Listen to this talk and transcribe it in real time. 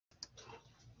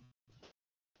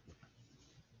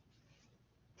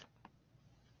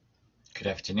Good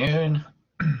afternoon.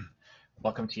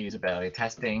 Welcome to usability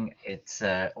testing. It's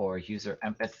or user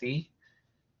empathy.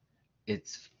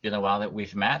 It's been a while that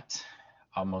we've met,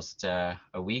 almost a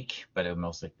week, but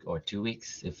almost or 2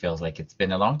 weeks. It feels like it's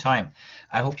been a long time.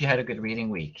 I hope you had a good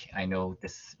reading week. I know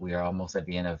we are almost at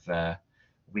the end of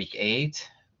week 8,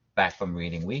 back from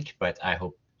reading week, but I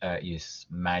hope you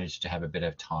managed to have a bit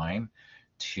of time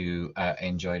to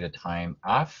enjoy the time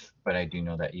off. But I do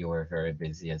know that you are very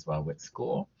busy as well with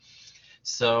school.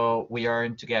 So we are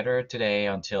in together today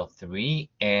until 3,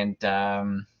 and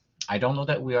I don't know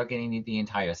that we are going to need the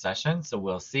entire session, so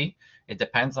we'll see. It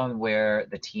depends on where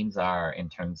the teams are in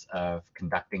terms of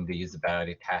conducting the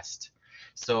usability test.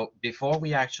 So before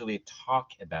we actually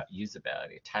talk about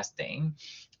usability testing,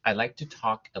 I'd like to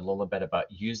talk a little bit about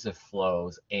user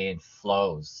flows and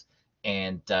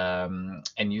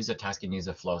user task and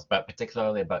user flows, but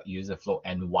particularly about user flow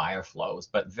and wire flows,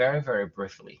 but very, very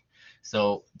briefly.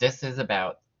 So this is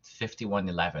about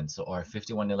 5111, so our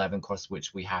 5111 course,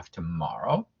 which we have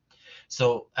tomorrow.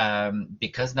 So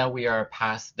because now we are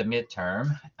past the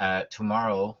midterm,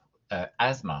 tomorrow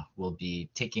Asma will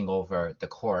be taking over the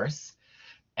course,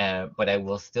 but I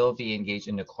will still be engaged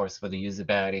in the course for the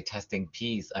usability testing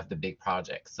piece of the big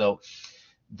project. So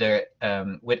there,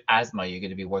 with Asma, you're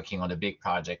going to be working on a big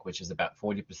project, which is about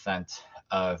 40%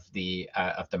 of the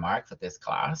mark for this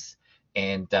class.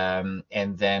 And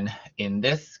then in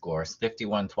this course,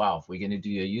 5112, we're going to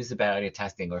do a usability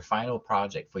testing. Our final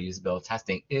project for usability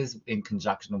testing is in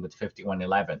conjunction with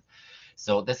 5111.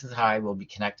 So this is how I will be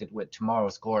connected with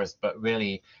tomorrow's course, but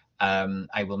really,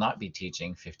 I will not be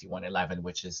teaching 5111,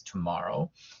 which is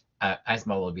tomorrow.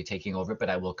 Asma will be taking over, but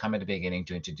I will come at the beginning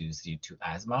to introduce you to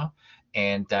Asma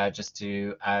and just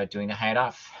to doing a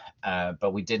handoff.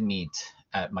 But we did meet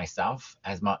myself,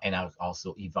 Asma, and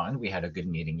also Yvonne. We had a good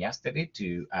meeting yesterday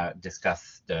to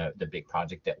discuss the big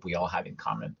project that we all have in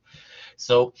common.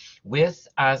 So with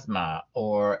Asma,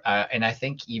 and I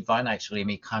think Yvonne actually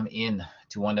may come in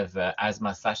to one of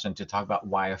Asma's session to talk about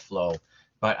wire flow.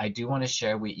 But I do want to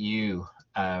share with you,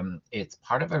 it's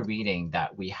part of a reading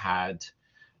that we had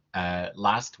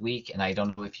last week, and I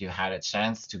don't know if you had a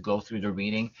chance to go through the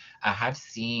reading. I have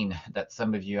seen that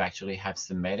some of you actually have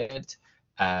submitted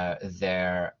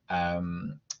their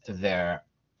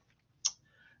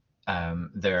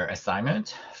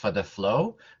assignment for the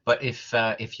flow. But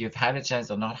if you've had a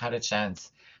chance or not had a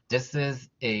chance, this is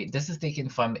taken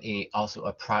from also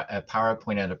a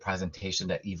PowerPoint and a presentation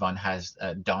that Yvonne has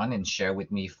done and shared with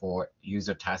me for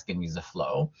user task and user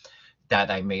flow that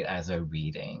I made as a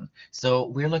reading. So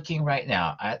we're looking right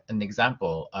now at an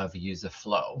example of user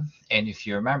flow. And if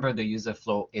you remember, the user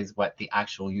flow is what the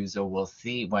actual user will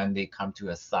see when they come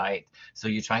to a site. So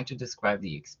you're trying to describe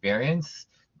the experience,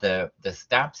 the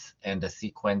steps, and the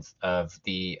sequence of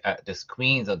the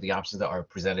screens of the options that are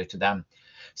presented to them.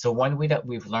 So one way that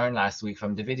we've learned last week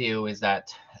from the video is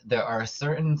that there are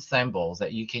certain symbols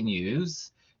that you can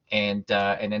use, and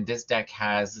then this deck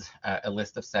has a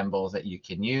list of symbols that you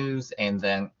can use, and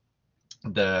then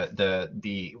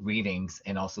the readings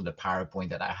and also the PowerPoint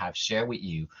that I have shared with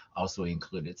you also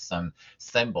included some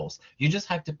symbols. You just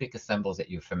have to pick a symbols that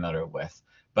you're familiar with,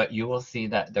 but you will see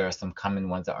that there are some common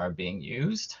ones that are being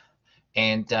used.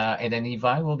 And then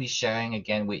Yvonne will be sharing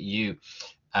again with you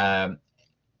a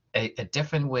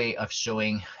different way of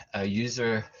showing a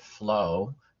user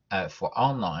flow for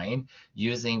online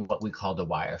using what we call the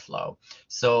wire flow.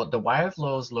 So the wire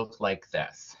flows look like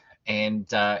this. And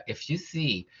if you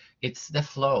see, it's the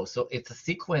flow. So it's a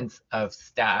sequence of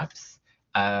steps.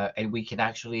 And we can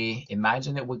actually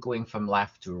imagine that we're going from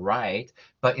left to right.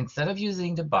 But instead of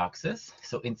using the boxes,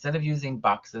 so instead of using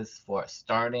boxes for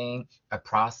starting a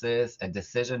process, a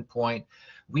decision point,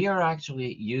 we are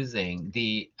actually using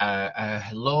the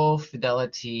low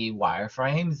fidelity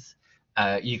wireframes.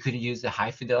 You could use the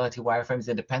high fidelity wireframes.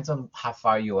 It depends on how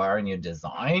far you are in your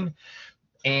design.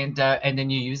 And then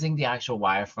you're using the actual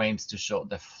wireframes to show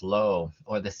the flow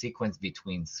or the sequence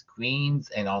between screens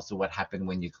and also what happened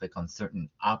when you click on certain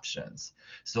options.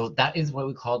 So that is what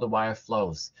we call the wire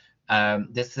flows.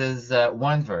 This is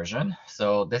one version.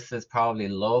 So this is probably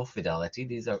low fidelity.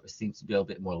 These seems to be a little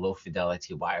bit more low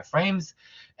fidelity wireframes.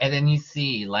 And then you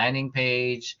see landing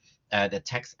page, the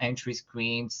text entry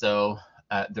screen. So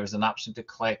there's an option to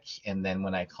click, and then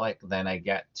when I click, then I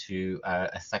get to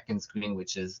a second screen,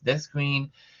 which is this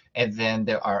screen, and then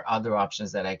there are other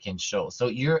options that I can show. So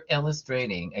you're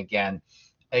illustrating, again,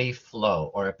 a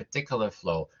flow or a particular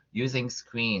flow using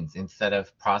screens instead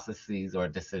of processes or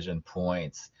decision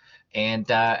points. And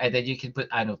then you can put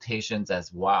annotations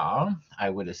as well, I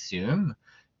would assume.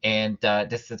 And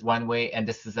this is one way, and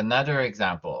this is another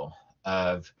example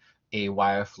of a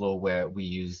wire flow where we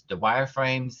use the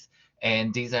wireframes,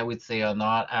 and these I would say are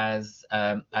not as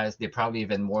they're probably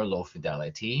even more low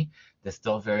fidelity. They're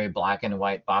still very black and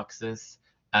white boxes.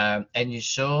 And you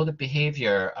show the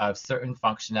behavior of certain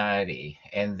functionality,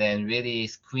 and then really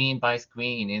screen by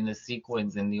screen in the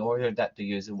sequence in the order that the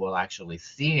user will actually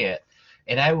see it.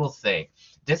 And I will say,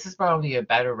 this is probably a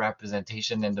better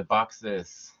representation than the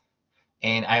boxes.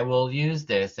 And I will use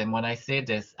this. And when I say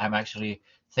this, I'm actually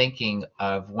thinking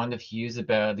of one of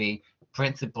usability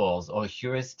principles or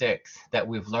heuristics that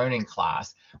we've learned in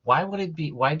class. Why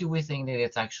do we think that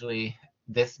it's actually,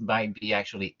 this might be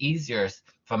actually easier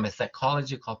from a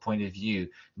psychological point of view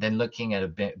than looking at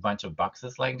a bunch of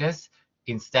boxes like this?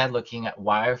 Instead, looking at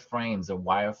wireframes or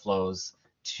wire flows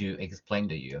to explain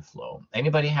the UF flow.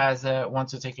 Anybody has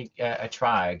wants to take a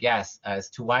try, a guess as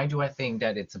to why do I think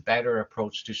that it's a better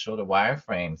approach to show the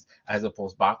wireframes as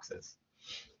opposed boxes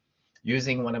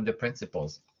using one of the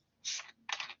principles?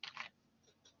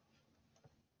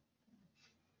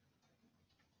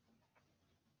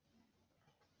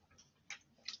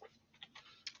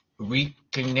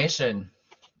 Recognition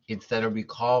instead of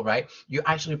recall, right? You're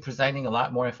actually presenting a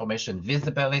lot more information.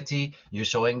 Visibility, you're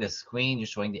showing the screen, you're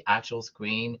showing the actual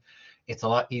screen. It's a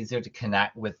lot easier to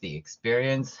connect with the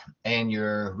experience, and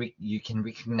you can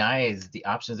recognize the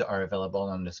options that are available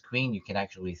on the screen. You can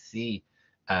actually see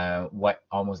what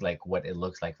almost like what it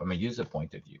looks like from a user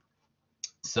point of view.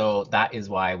 So that is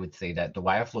why I would say that the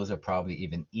wire flows are probably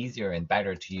even easier and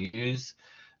better to use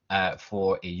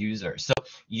for a user. So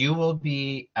you will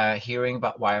be hearing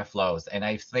about wire flows, and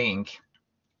I think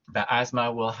that Asma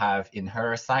will have in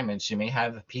her assignment, she may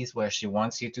have a piece where she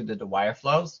wants you to do the wire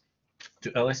flows,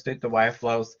 to illustrate the wire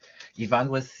flows.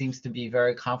 Yvonne seems to be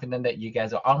very confident that you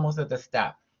guys are almost at the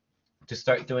step to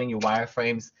start doing your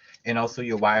wireframes and also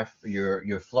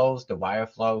your flows, the wire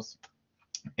flows.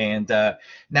 And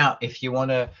now, if you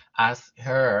want to ask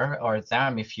her or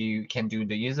them if you can do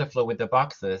the user flow with the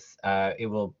boxes,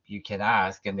 you can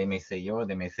ask, and they may say yo,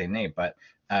 they may say nay, but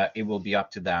it will be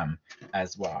up to them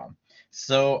as well.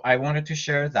 So I wanted to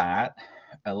share that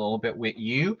a little bit with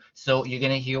you. So you're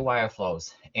gonna hear wire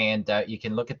flows, and you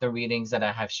can look at the readings that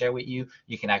I have shared with you.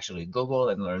 You can actually Google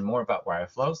and learn more about wire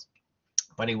flows,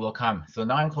 but it will come. So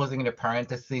now I'm closing the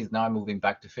parentheses. Now I'm moving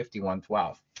back to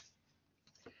 5112.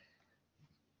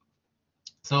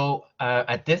 So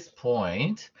at this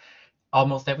point,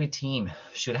 almost every team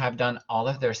should have done all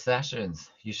of their sessions.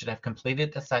 You should have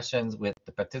completed the sessions with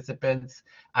the participants.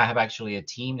 I have actually a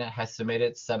team that has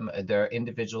submitted some of their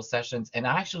individual sessions, and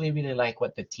I actually really like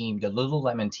what the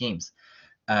Lululemon teams.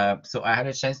 So I had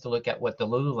a chance to look at what the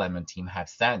Lululemon team have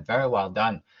sent. Very well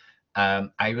done.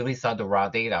 I really saw the raw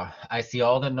data. I see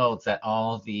all the notes that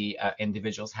all the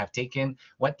individuals have taken.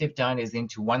 What they've done is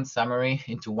into one summary,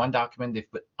 into one document,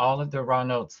 they've put all of the raw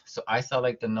notes. So I saw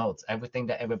like the notes, everything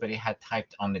that everybody had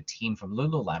typed on the team from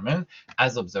Lululemon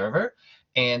as observer.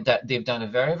 And they've done a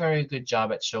very, very good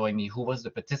job at showing me who was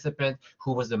the participant,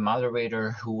 who was the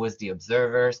moderator, who was the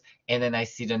observers. And then I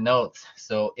see the notes.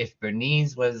 So if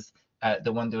Bernice was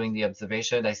the one doing the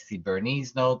observation, I see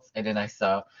Bernice's notes, and then I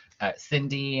saw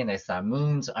Cindy, and I saw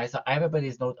Moon. So I saw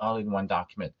everybody's note all in one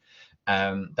document.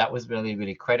 That was really,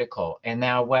 really critical. And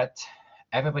now what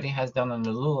everybody has done on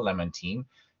the Lululemon team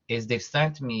is they've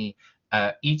sent me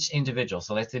each individual.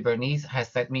 So let's say Bernice has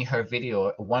sent me her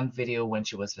video, one video when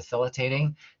she was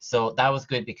facilitating. So that was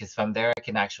good because from there I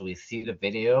can actually see the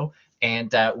video.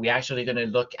 And we're actually going to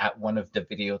look at one of the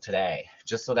video today,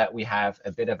 just so that we have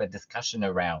a bit of a discussion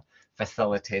around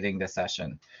facilitating the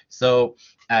session. So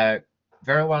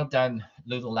very well done,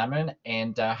 Lululemon,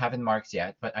 and haven't marked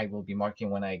yet, but I will be marking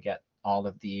when I get all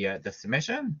of the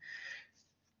submission.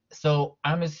 So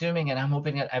I'm assuming and I'm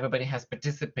hoping that everybody has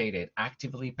participated,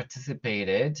 actively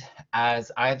participated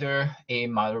as either a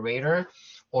moderator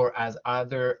or as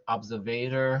either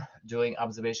observer doing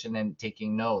observation and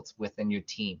taking notes within your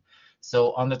team.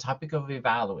 So on the topic of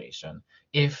evaluation,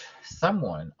 if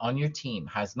someone on your team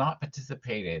has not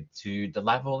participated to the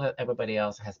level that everybody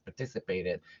else has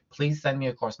participated, please send me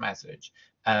a course message.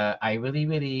 I really,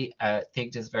 really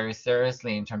take this very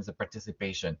seriously in terms of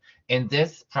participation. And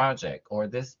this project or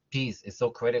this piece is so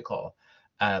critical.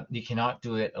 You cannot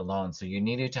do it alone. So you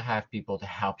needed to have people to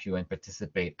help you and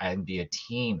participate and be a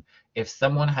team. If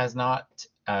someone has not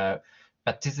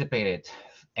participated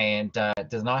and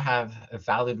does not have a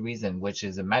valid reason, which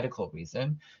is a medical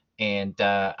reason, and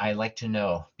I like to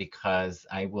know because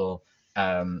I will,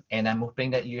 and I'm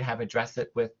hoping that you have addressed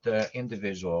it with the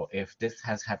individual if this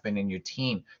has happened in your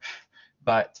team.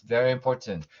 But very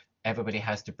important, everybody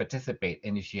has to participate.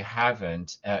 And if you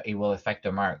haven't, it will affect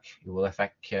the mark. It will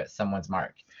affect someone's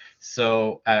mark.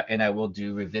 So, and I will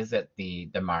do revisit the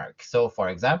mark. So for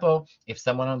example, if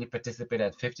someone only participated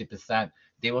at 50%,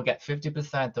 they will get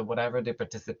 50% of whatever they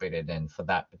participated in for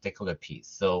that particular piece.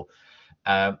 So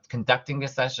conducting the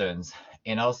sessions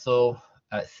and also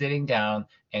sitting down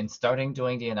and starting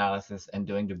doing the analysis and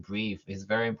doing the brief is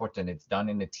very important. It's done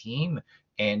in a team.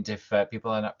 And if people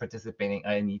are not participating,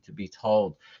 I need to be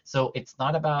told. So it's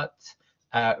not about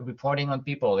reporting on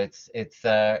people. It's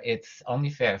only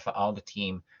fair for all the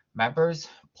team members.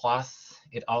 Plus,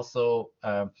 it also,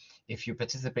 if you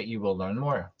participate, you will learn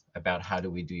more about how do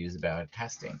we do usability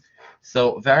testing.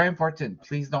 So very important.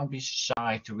 Please don't be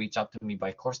shy to reach out to me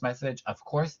by course message. Of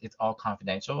course, it's all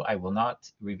confidential. I will not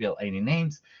reveal any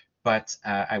names, but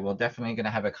I will definitely going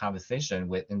to have a conversation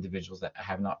with individuals that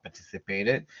have not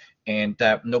participated, and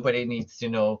nobody needs to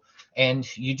know. And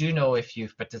you do know if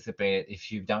you've participated,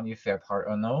 if you've done your fair part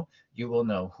or no, you will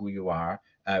know who you are.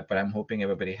 But I'm hoping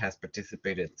everybody has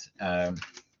participated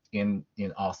in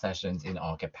all sessions, in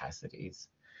all capacities.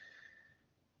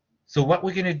 So what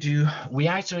we're going to do, we're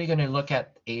actually going to look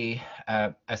at a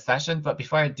session. But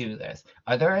before I do this,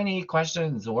 are there any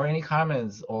questions or any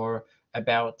comments or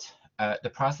about the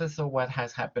process of what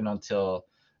has happened until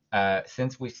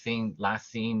since we've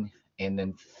last seen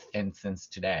and since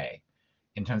today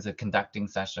in terms of conducting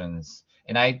sessions?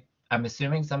 And I'm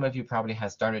assuming some of you probably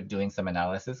have started doing some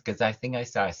analysis because I think I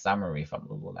saw a summary from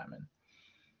Lululemon.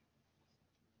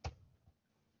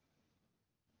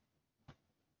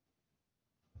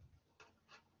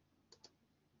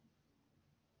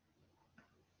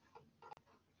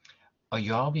 Are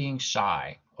you all being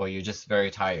shy or you're just very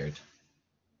tired?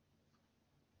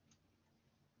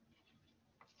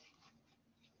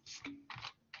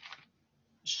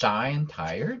 Shy and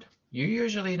tired? You're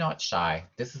usually not shy.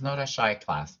 This is not a shy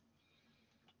class.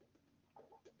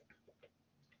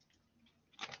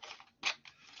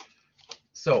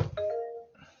 So,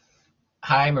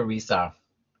 hi, Marisa.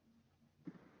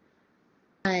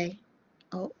 Hi.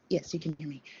 Oh, yes, you can hear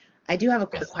me. I do have a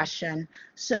quick Yes. question.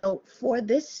 So for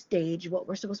this stage, what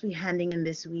we're supposed to be handing in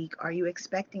this week, are you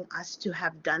expecting us to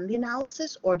have done the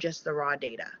analysis or just the raw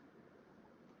data?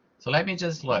 So let me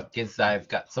just look, because I've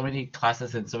got so many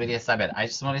classes and so many assignments. I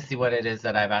just want to see what it is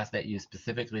that I've asked that you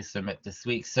specifically submit this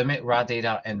week. Submit raw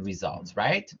data and results,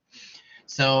 right?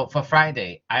 So for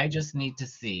Friday, I just need to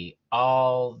see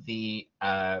all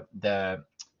I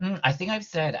think I've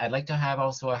said I'd like to have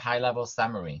also a high-level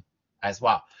summary as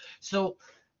well. So,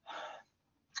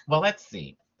 well, let's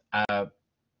see.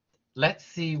 Let's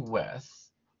see with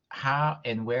how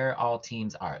and where all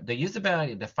teams are. The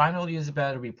final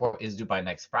usability report is due by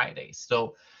next Friday.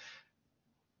 So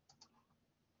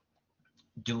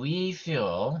do we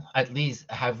feel, at least,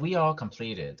 have we all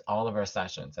completed all of our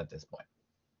sessions at this point?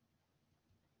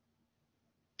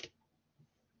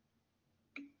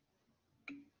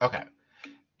 Okay.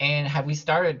 And have we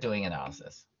started doing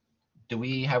analysis?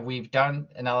 Have we done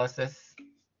analysis?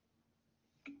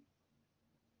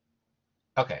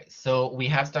 Okay, so we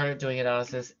have started doing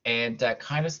analysis and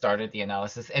kind of started the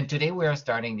analysis. And today we are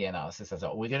starting the analysis as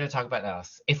well. We're going to talk about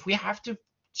analysis. If we have to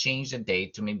change the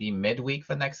date to maybe midweek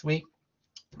for next week,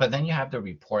 but then you have the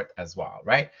report as well,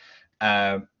 right?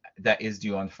 That is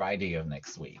due on Friday of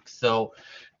next week. So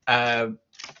I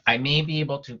may be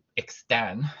able to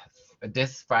extend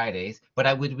this Fridays, but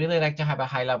I would really like to have a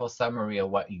high-level summary of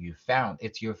what you found.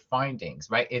 It's your findings,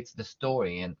 right? It's the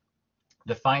story and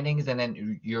the findings and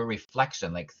then your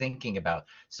reflection, like thinking about,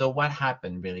 so what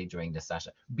happened really during the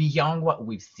session? Beyond what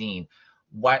we've seen,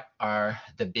 what are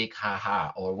the big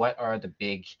haha or what are the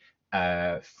big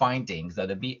findings or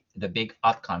the big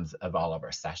outcomes of all of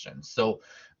our sessions? So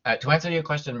to answer your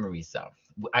question, Marisa,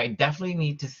 I definitely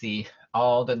need to see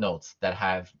all the notes that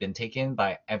have been taken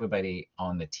by everybody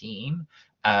on the team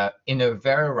in a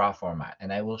very raw format.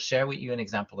 And I will share with you an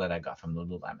example that I got from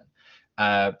Lululemon.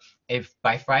 If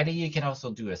by Friday you can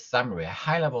also do a summary, a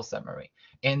high-level summary.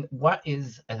 And what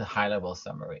is a high-level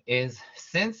summary? Is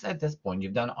since at this point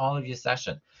you've done all of your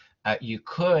session, you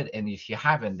could, and if you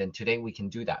haven't, then today we can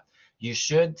do that. You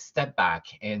should step back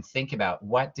and think about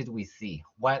what did we see?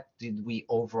 What did we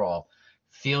overall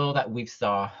feel that we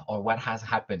saw, or what has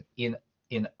happened in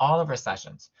all of our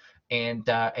sessions? And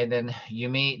then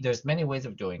there's many ways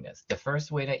of doing this. The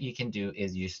first way that you can do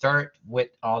is you start with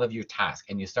all of your tasks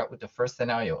and you start with the first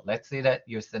scenario. Let's say that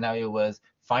your scenario was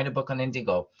find a book on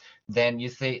Indigo. Then you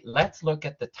say, let's look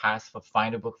at the task for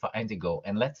find a book for Indigo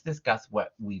and let's discuss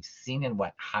what we've seen and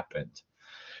what happened.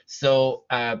 So,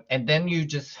 and then you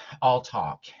just all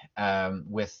talk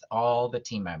with all the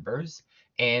team members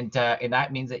and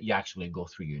that means that you actually go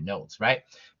through your notes, right?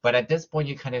 But at this point,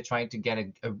 you're kind of trying to get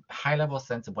a high level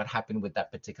sense of what happened with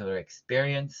that particular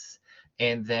experience.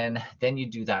 And then you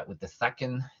do that with the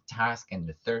second task and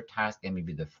the third task and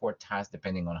maybe the fourth task,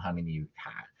 depending on how many you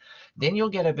had. Then you'll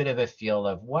get a bit of a feel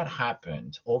of what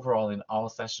happened overall in all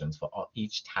sessions for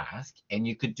each task. And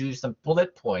you could do some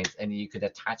bullet points and you could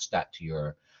attach that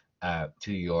to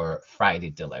your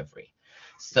Friday delivery.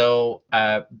 So,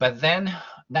 but then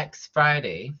next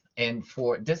Friday, and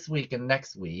for this week and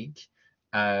next week,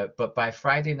 but by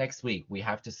Friday next week, we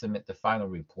have to submit the final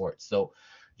report. So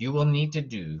you will need to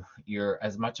do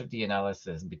as much of the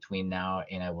analysis between now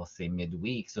and, I will say,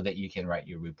 midweek, so that you can write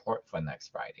your report for next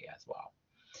Friday as well.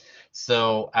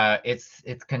 So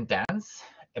it's condensed,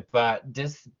 but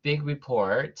this big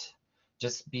report,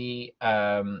 just be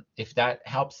if that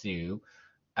helps you,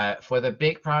 for the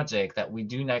big project that we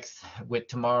do next with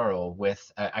tomorrow,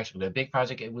 with actually the big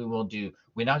project we will do,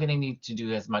 we're not going to need to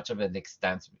do as much of an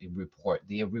extensive report.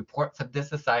 The report for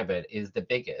this assignment is the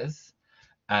biggest,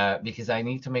 because I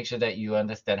need to make sure that you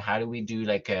understand how do we do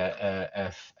like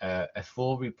a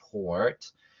full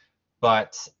report.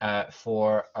 But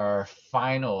for our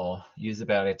final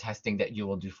usability testing that you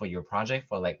will do for your project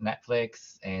for like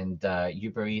Netflix and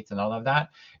Uber Eats and all of that,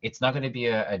 it's not going to be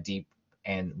a deep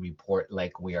end report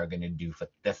like we are going to do for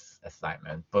this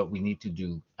assignment, but we need to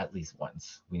do at least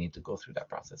once. We need to go through that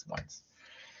process once.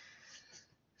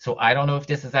 So I don't know if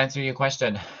this has answered your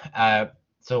question.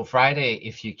 So Friday,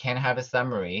 if you can have a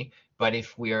summary, but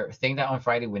if we're saying that on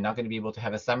Friday we're not going to be able to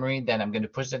have a summary, then I'm going to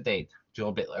push the date to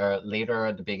a bit later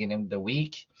at the beginning of the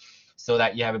week, so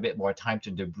that you have a bit more time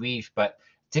to debrief. But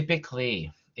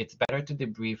typically, it's better to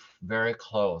debrief very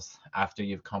close after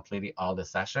you've completed all the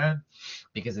session,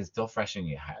 because it's still fresh in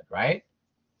your head, right?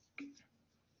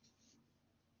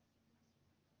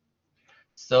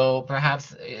 So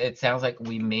perhaps it sounds like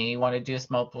we may want to do a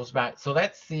small pushback. So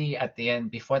let's see at the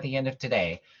end, before the end of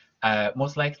today.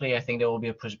 Most likely, I think there will be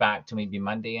a pushback to maybe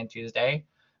Monday and Tuesday.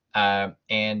 But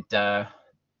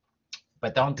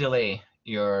don't delay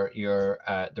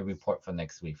the report for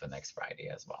next week, for next Friday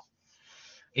as well.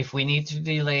 If we need to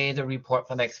delay the report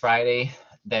for next Friday,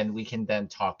 then we can then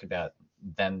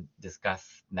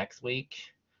discuss next week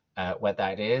what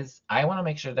that is. I want to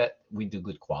make sure that we do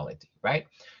good quality, right?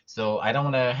 So I don't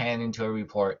want to hand into a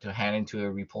report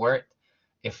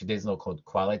if there's no code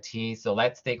quality. So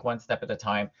let's take one step at a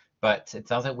time. But it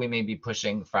sounds like we may be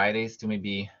pushing Fridays to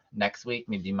maybe next week,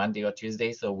 maybe Monday or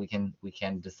Tuesday, so we can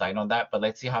decide on that. But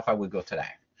let's see how far we go today.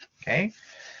 Okay.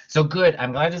 So good.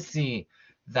 I'm glad to see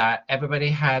that everybody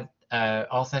had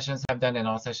all sessions have done and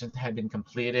all sessions have been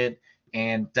completed.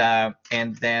 And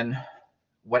then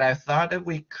what I thought that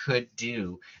we could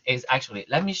do is actually,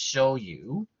 let me show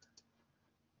you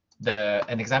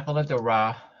an example of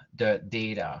the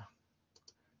data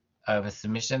of a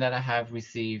submission that I have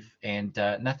received, and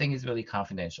nothing is really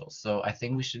confidential. So I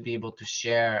think we should be able to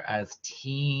share as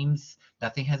teams.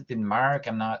 Nothing has been marked.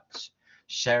 I'm not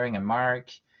sharing a mark.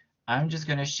 I'm just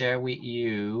going to share with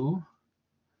you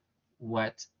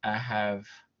what I have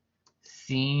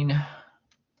seen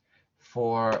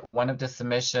for one of the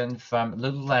submissions from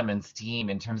Lululemon's team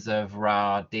in terms of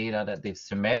raw data that they've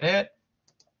submitted.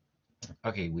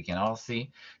 Okay, we can all see.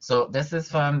 So this is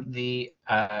from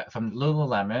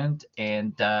Lululemon,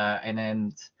 and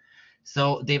then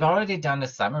so they've already done a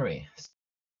summary.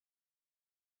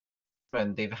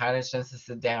 And they've had a chance to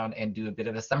sit down and do a bit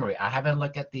of a summary. I haven't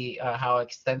looked at the how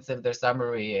extensive their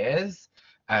summary is,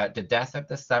 the depth of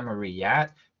the summary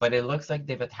yet, but it looks like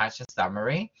they've attached a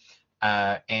summary,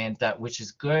 and which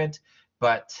is good.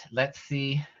 But let's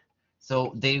see.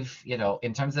 So they've,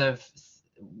 in terms of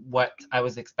what I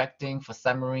was expecting for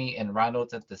summary and raw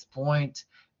notes at this point,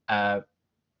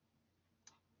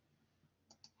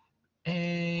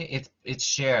 it's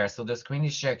share. So the screen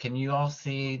is shared. Can you all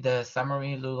see the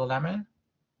summary, Lululemon?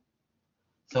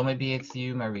 So maybe it's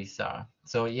you, Marisa.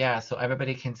 So yeah, so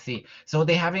everybody can see. So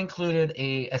they have included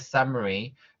a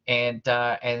summary, and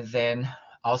then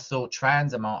also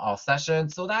trends among all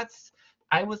sessions. So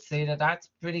I would say that's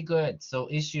pretty good. So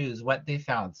issues, what they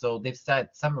found. So they've said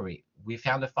summary. We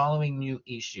found the following new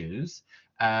issues.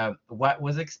 What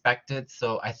was expected.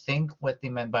 So I think what they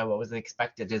meant by what was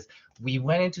expected is we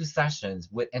went into sessions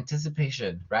with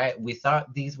anticipation, right? We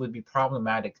thought these would be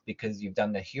problematic because you've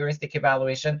done the heuristic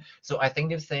evaluation. So I think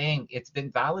they're saying it's been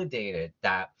validated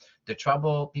that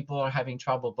people are having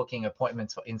trouble booking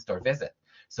appointments for in-store visit.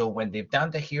 So when they've done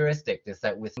the heuristic, they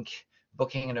said we think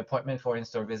booking an appointment for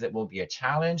in-store visit will be a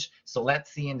challenge. So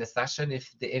let's see in the session if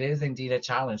it is indeed a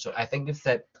challenge. So I think they've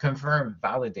said confirmed,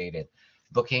 validated.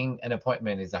 Booking an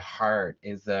appointment is a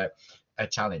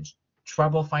challenge.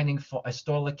 trouble finding a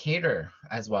store locator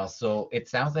as well. So it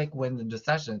sounds like when the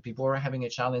session, people are having a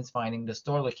challenge finding the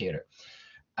store locator.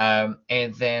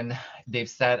 And then they've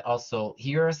said also,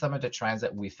 here are some of the trends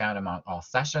that we found among all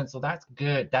sessions. So that's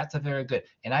good. That's a very good.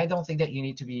 And I don't think that you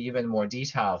need to be even more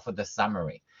detailed for the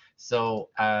summary. So,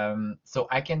 so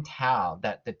I can tell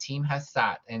that the team has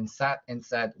sat and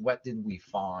said, what did we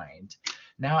find?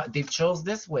 Now they've chose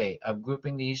this way of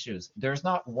grouping the issues. There's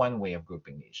not one way of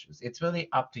grouping the issues. It's really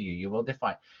up to you. You will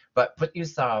define. But put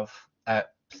yourself,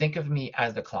 think of me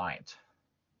as the client.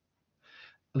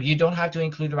 You don't have to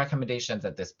include recommendations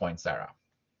at this point, Sarah.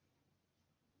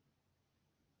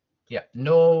 Yeah,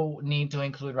 no need to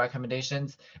include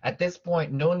recommendations. At this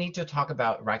point, no need to talk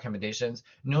about recommendations,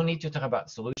 no need to talk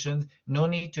about solutions, no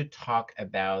need to talk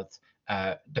about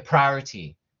the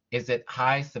priority. Is it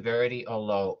high severity or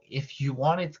low? If you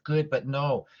want, it's good, but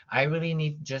no, I really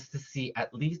need just to see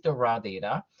at least the raw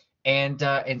data and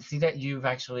see that you've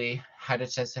actually had a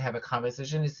chance to have a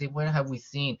conversation and see what have we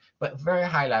seen, but very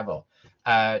high level.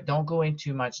 Don't go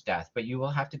into much depth, but you will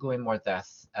have to go in more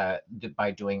depth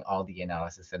by doing all the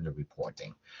analysis and the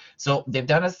reporting. So they've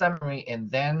done a summary,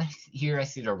 and then here I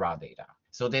see the raw data.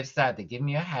 So they've said, they give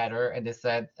me a header, and they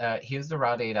said, here's the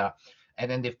raw data. And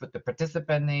then they've put the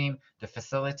participant name, the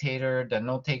facilitator, the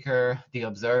note taker, the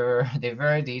observer. They're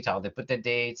very detailed. They put the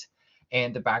date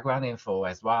and the background info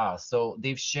as well. So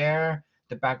they've shared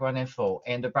the background info,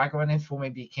 and the background info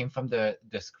maybe came from the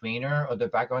screener, or the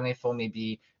background info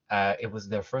maybe it was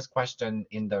their first question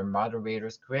in their moderator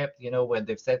script, you know, when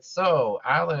they've said, so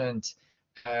Alan,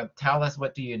 tell us,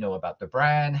 what do you know about the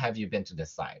brand? Have you been to the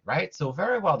site, right? So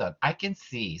very well done. I can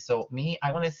see. So me,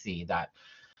 I want to see that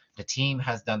the team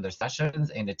has done their sessions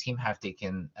and the team have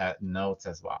taken notes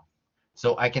as well.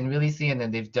 So I can really see, and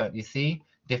then they've done, you see,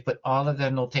 they've put all of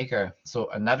their note taker. So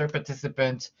another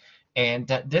participant, and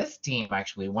this team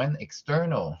actually went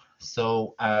external.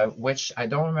 So which I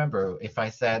don't remember if I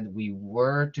said we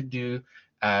were to do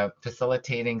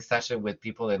facilitating session with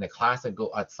people in the class and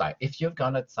go outside. If you've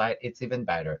gone outside, it's even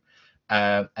better.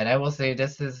 And I will say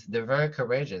they're very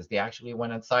courageous. They actually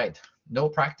went outside. No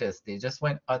practice. They just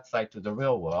went outside to the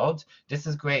real world. This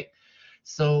is great.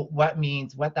 So what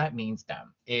that means then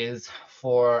is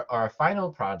for our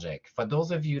final project, for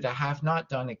those of you that have not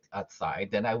done it outside,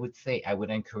 then I would say I would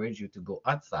encourage you to go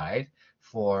outside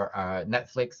for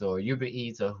Netflix or Uber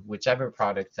Eats or whichever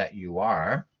products that you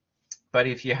are. But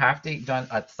if you have to done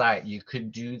outside, you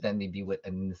could do then maybe with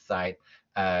an inside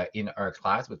in our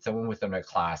class with someone within our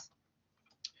class.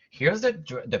 Here's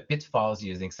the pitfalls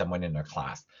using someone in our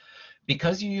class.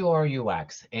 Because you are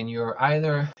UX and you're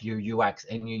either your UX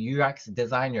and your UX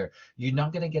designer, you're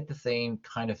not going to get the same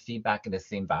kind of feedback and the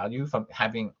same value from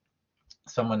having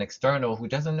someone external who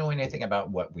doesn't know anything about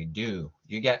what we do.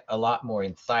 You get a lot more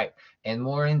insight, and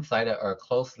more insight are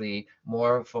closely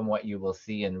more from what you will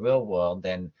see in real world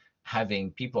than having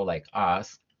people like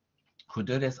us who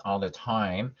do this all the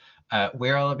time.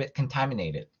 We're a little bit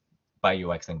contaminated by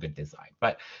UX and good design,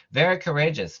 but very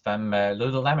courageous from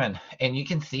Lululemon. And you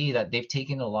can see that they've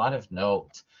taken a lot of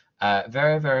notes,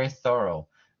 very, very thorough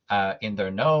in their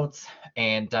notes.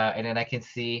 And then I can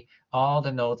see all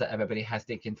the notes that everybody has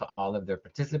taken for all of their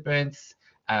participants.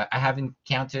 I haven't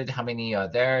counted how many are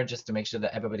there just to make sure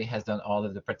that everybody has done all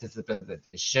of the participants that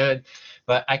they should,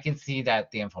 but I can see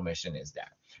that the information is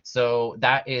there. So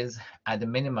that is at the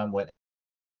minimum what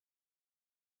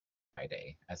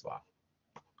Friday as well.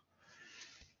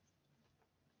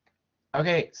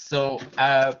 Okay, so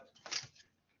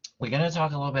we're going to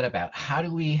talk a little bit about how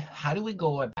do we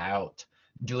go about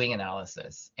doing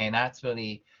analysis, and that's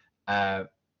really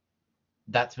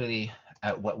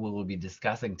what we will be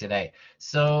discussing today.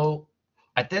 So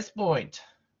at this point,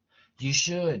 you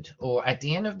should, or at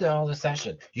the end of all the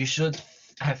session, you should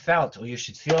have felt, or you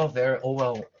should feel very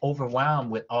overwhelmed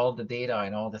with all the data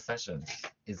and all the sessions.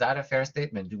 Is that a fair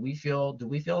statement? Do we feel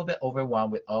a bit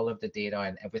overwhelmed with all of the data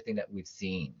and everything that we've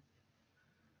seen?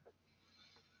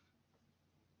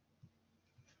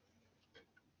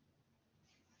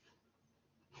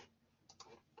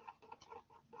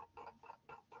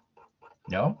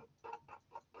 No?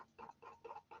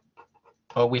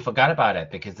 Oh, we forgot about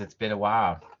it because it's been a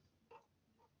while.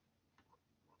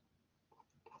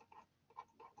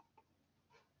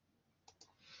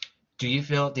 Did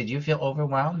you feel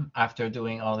overwhelmed after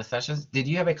doing all the sessions? Did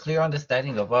you have a clear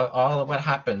understanding of all of what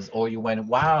happens? Or you went,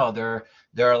 wow, there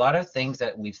are a lot of things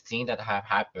that we've seen that have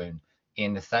happened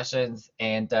in the sessions,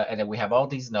 and then we have all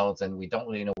these notes and we don't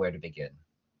really know where to begin.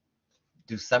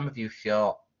 Do some of you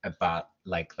feel about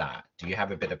like that? Do you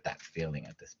have a bit of that feeling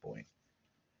at this point?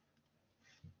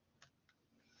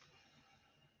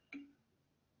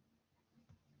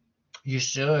 You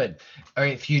should. Or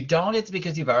if you don't, it's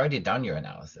because you've already done your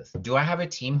analysis. Do I have a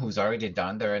team who's already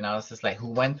done their analysis, like who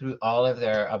went through all of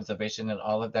their observation and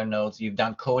all of their notes? You've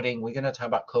done coding. We're going to talk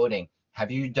about coding. Have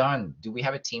you done, do we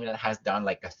have a team that has done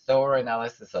like a thorough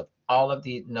analysis of all of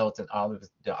the notes and all of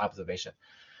the observation?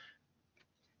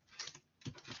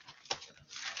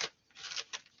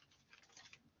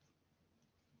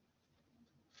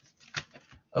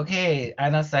 Okay,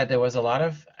 Anna said there was a lot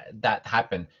of that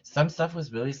happened. Some stuff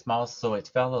was really small, so it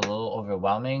felt a little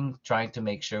overwhelming trying to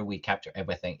make sure we capture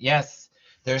everything. Yes,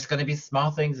 there's going to be small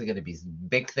things, there's going to be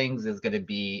big things, there's going to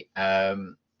be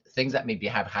things that maybe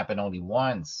have happened only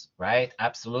once, right?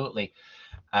 Absolutely.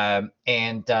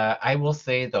 And I will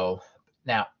say though,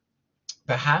 now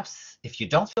perhaps if you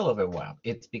don't feel overwhelmed,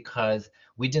 it's because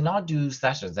we did not do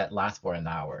sessions that last for an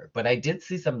hour. But I did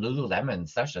see some Lululemon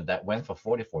session that went for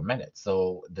 44 minutes.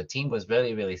 So the team was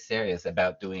really, really serious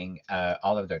about doing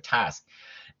all of their tasks,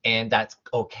 and that's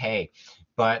okay.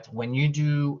 But when you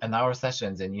do an hour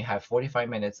sessions and you have 45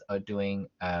 minutes of doing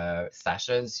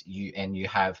sessions, you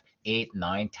have 8,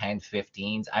 9, 10,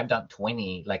 15s. I've done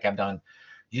 20, like I've done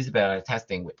usability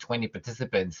testing with 20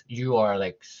 participants. You are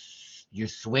like you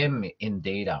swim in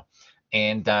data.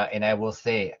 And I will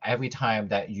say every time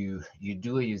that you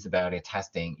do a usability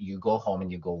testing, you go home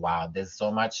and you go, wow, there's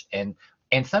so much. And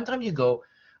sometimes you go,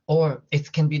 or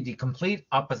it can be the complete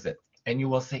opposite. And you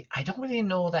will say, I don't really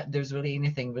know that there's really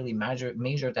anything really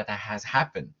major that has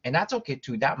happened. And that's okay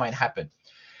too. That might happen.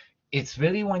 It's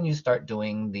really when you start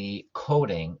doing the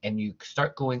coding and you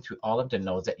start going through all of the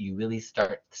nodes that you really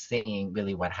start seeing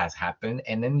really what has happened.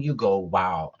 And then you go,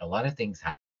 wow, a lot of things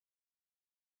happen.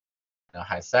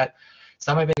 Has said.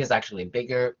 Some of it is actually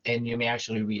bigger, and you may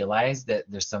actually realize that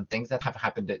there's some things that have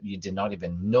happened that you did not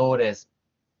even notice.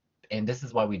 And this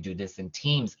is why we do this in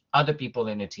teams. Other people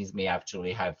in the teams may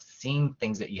actually have seen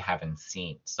things that you haven't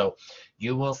seen. So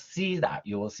you will see that.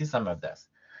 You will see some of this.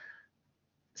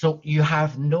 So you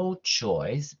have no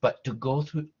choice but to go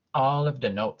through all of the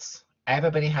notes.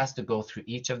 Everybody has to go through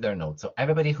each of their notes. So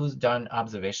everybody who's done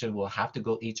observation will have to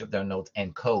go each of their notes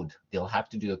and code. They'll have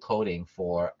to do a coding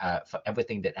for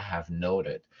everything that I have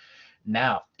noted.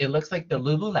 Now, it looks like the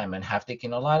Lululemon have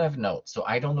taken a lot of notes. So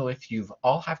I don't know if you've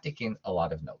all have taken a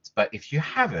lot of notes, but if you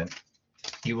haven't,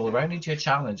 you will run into a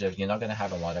challenge of you're not going to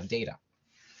have a lot of data.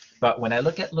 But when I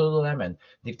look at Lululemon,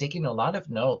 they've taken a lot of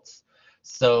notes.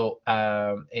 So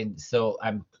I'm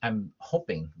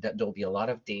hoping that there'll be a lot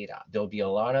of data. There'll be a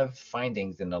lot of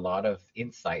findings and a lot of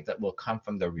insight that will come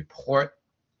from the report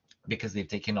because they've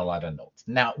taken a lot of notes.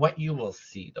 Now, what you will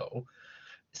see though,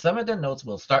 some of the notes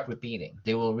will start repeating.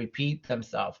 They will repeat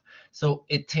themselves. So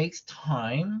it takes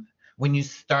time. When you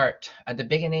start at the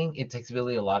beginning, it takes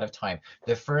really a lot of time.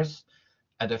 The first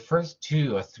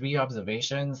 2 or 3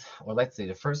 observations, or let's say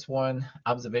the first one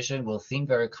observation will seem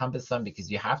very cumbersome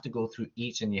because you have to go through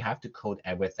each and you have to code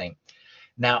everything.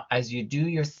 Now, as you do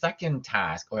your second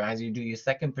task or as you do your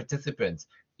second participants,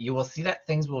 you will see that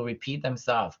things will repeat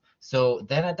themselves. So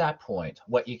then at that point,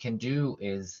 what you can do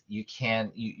is you're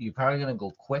probably going to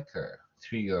go quicker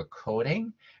through your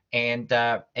coding, and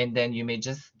then you may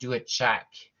just do a check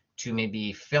to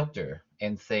maybe filter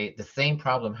and say the same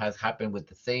problem has happened with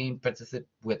the same participant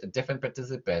with a different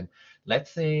participant.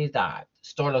 Let's say that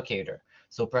store locator.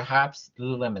 So perhaps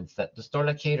Lululemon set the store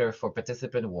locator for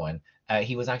participant 1.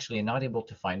 He was actually not able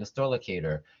to find the store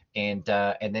locator, and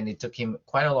then it took him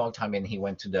quite a long time, and he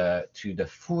went to the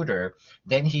footer.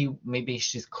 Then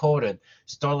she's coded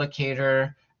store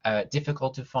locator,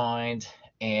 difficult to find,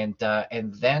 and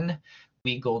then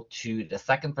we go to the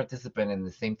second participant and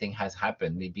the same thing has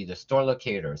happened, maybe the store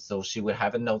locator. So she would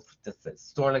have a note that says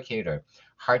store locator,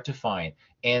 hard to find.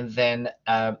 And then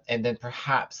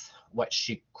perhaps what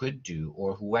she could do,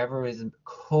 or whoever is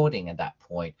coding at that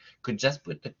point, could just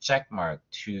put the check mark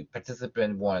to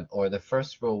participant 1 or the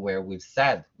first row where we've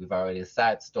already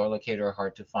said store locator,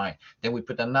 hard to find. Then we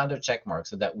put another check mark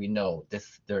so that we know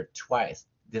this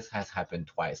has happened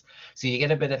twice. So you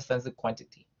get a bit of sense of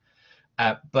quantity.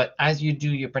 But as you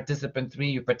do your participant 3,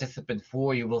 your participant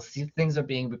 4, you will see things are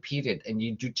being repeated, and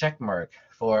you do check mark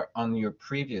for on your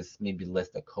previous maybe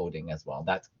list of coding as well.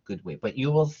 That's a good way. But you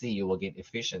will see you will get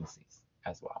efficiencies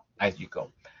as well as you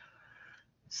go.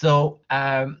 So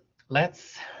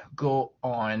let's go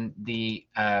on the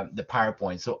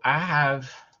PowerPoint. So I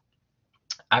have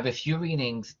a few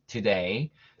readings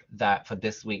today that for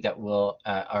this week that will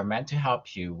are meant to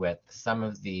help you with some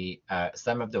of the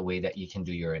way that you can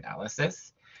do your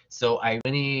analysis. So I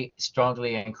really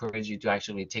strongly encourage you to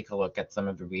actually take a look at some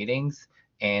of the readings,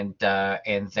 and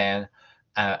then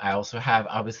I also have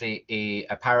obviously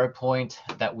a PowerPoint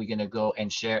that we're gonna go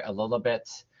and share a little bit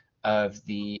of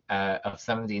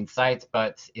some of the insights,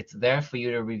 but it's there for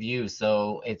you to review.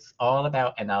 So it's all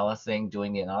about analyzing,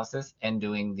 doing the analysis and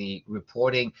doing the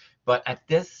reporting. But at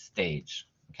this stage,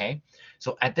 okay,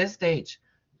 so at this stage,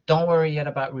 don't worry yet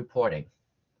about reporting.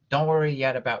 Don't worry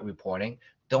yet about reporting.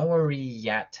 Don't worry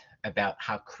yet about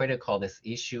how critical this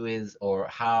issue is or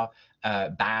how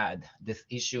bad this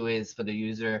issue is for the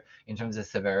user in terms of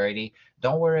severity.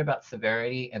 Don't worry about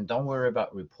severity and don't worry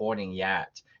about reporting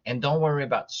yet. And don't worry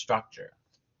about structure.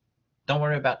 Don't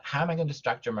worry about how am I going to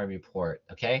structure my report,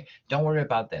 okay? Don't worry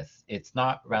about this. It's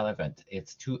not relevant.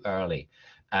 It's too early.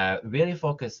 Really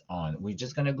focus on, we're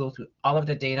just going to go through all of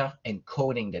the data and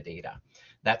coding the data.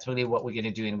 That's really what we're going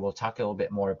to do, and we'll talk a little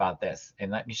bit more about this.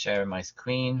 And let me share my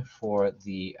screen for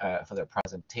the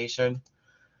presentation.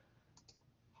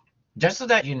 Just so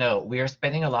that you know, we are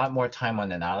spending a lot more time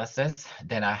on analysis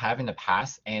than I have in the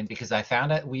past, and because I found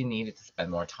that we needed to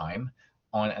spend more time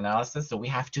on analysis, so we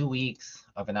have 2 weeks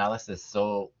of analysis.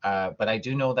 So, but I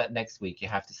do know that next week you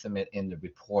have to submit in the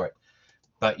report,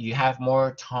 but you have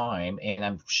more time, and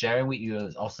I'm sharing with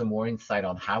you also more insight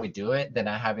on how we do it than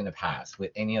I have in the past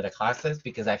with any other classes,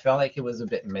 because I felt like it was a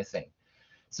bit missing.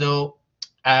 So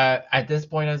at this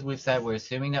point, as we've said, we're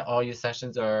assuming that all your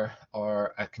sessions are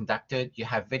conducted. You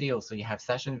have videos, so you have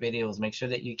session videos. Make sure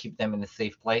that you keep them in a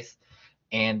safe place.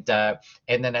 And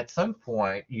then at some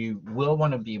point, you will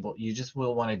want to be able, you just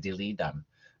will want to delete them,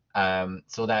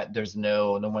 so that there's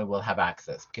no one will have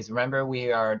access. Because remember, we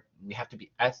have to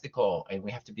be ethical, and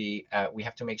we have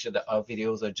to make sure that our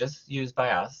videos are just used by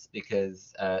us,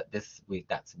 because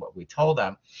that's what we told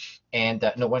them,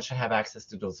 and no one should have access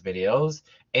to those videos.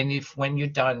 And if when you're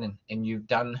done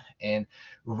and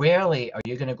rarely are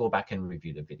you going to go back and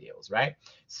review the videos, right?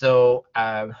 So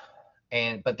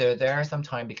but they're there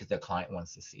sometime because the client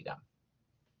wants to see them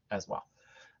as well.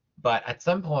 But at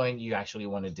some point, you actually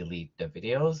want to delete the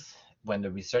videos when the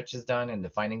research is done and the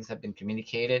findings have been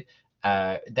communicated.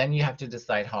 Then you have to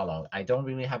decide how long. I don't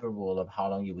really have a rule of how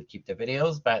long you would keep the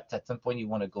videos, but at some point you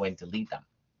want to go and delete them.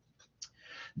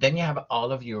 Then you have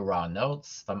all of your raw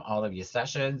notes from all of your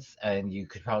sessions, and you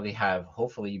could probably have,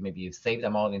 hopefully, maybe you've saved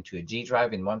them all into a G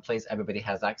drive in one place. Everybody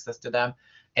has access to them.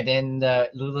 And then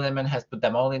Lululemon has put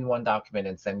them all in one document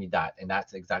and send me that. And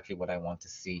that's exactly what I want to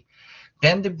see.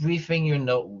 Then debriefing your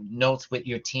notes with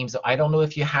your team. So I don't know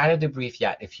if you had a debrief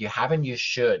yet. If you haven't, you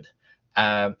should.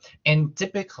 And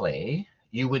typically,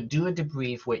 you would do a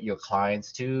debrief with your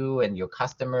clients too, and your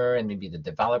customer, and maybe the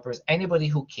developers, anybody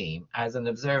who came as an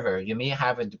observer. You may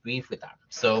have a debrief with them.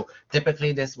 So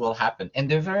typically this will happen. And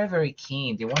they're very, very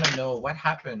keen. They want to know what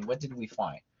happened, what did we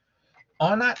find?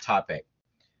 On that topic,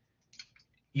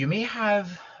 you may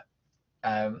have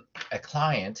a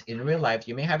client in real life,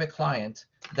 you may have a client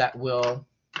that will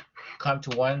come to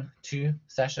 1-2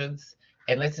 sessions.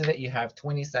 And let's say that you have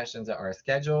 20 sessions that are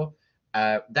scheduled.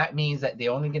 That means that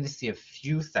they're only going to see a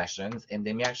few sessions, and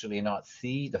they may actually not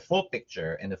see the full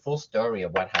picture and the full story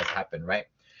of what has happened, right?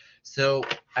 So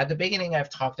at the beginning, I've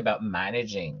talked about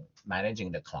managing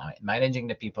the client, managing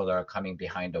the people that are coming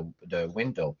behind the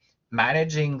window.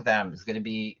 Managing them is going to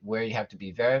be where you have to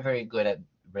be very, very good at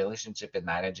relationship and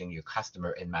managing your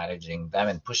customer and managing them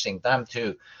and pushing them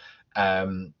to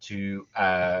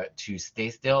stay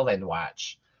still and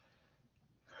watch.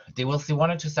 They will see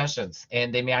 1 or 2 sessions,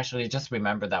 and they may actually just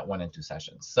remember that 1 and 2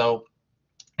 sessions. So,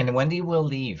 and when they will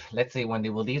leave, let's say when they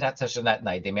will leave that session that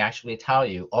night, they may actually tell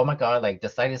you, oh my God, like the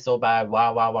site is so bad,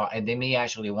 wow, wow, wow. And they may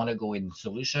actually want to go in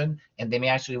solution, and they may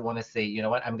actually want to say, you know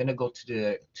what, I'm going to go to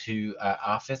the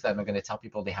office, and I'm going to tell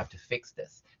people they have to fix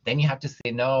this. Then you have to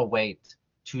say, no, wait,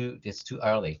 it's too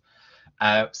early.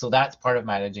 So that's part of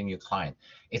managing your client.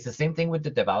 It's the same thing with the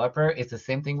developer. It's the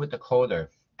same thing with the coder.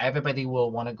 Everybody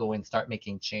will want to go and start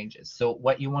making changes. So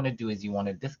what you want to do is you want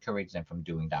to discourage them from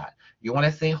doing that. You want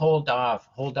to say, hold off,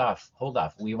 hold off, hold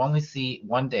off. We only see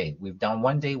 1 day. We've done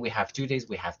 1 day. We have 2 days.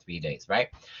 We have 3 days, right?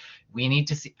 We need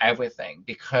to see everything,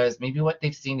 because maybe what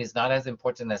they've seen is not as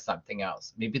important as something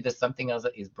else. Maybe there's something else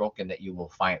that is broken that you will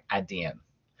find at the end,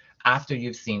 after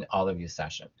you've seen all of your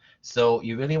session. So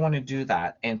you really want to do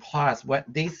that. And plus, what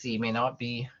they see may not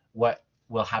be what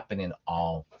will happen in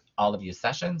all of your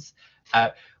sessions.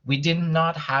 We did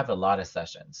not have a lot of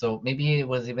sessions, so maybe it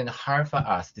was even hard for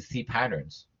us to see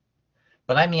patterns.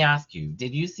 But let me ask you,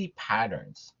 did you see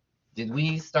patterns? Did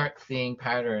we start seeing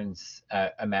patterns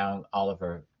among all of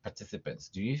our participants?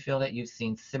 Do you feel that you've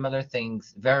seen similar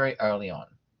things very early on?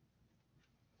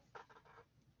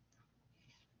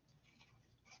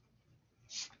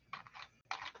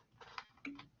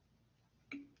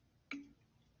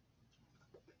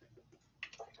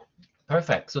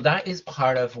 Perfect. So that is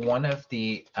part of one of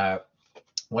the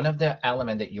one of the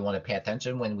elements that you want to pay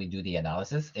attention when we do the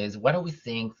analysis is what are we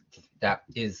seeing that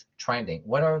is trending?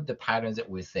 What are the patterns that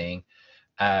we're seeing?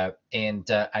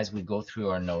 And as we go through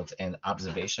our notes and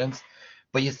observations,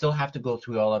 but you still have to go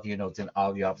through all of your notes and all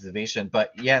of your observation.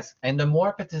 But yes, and the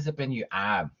more participant you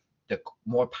add, the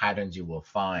more patterns you will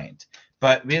find.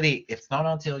 But really, it's not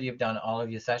until you've done all of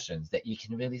your sessions that you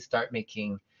can really start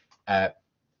making uh,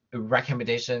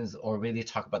 recommendations or really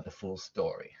talk about the full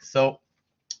story. So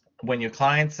when your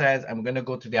client says, I'm going to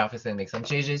go to the office and make some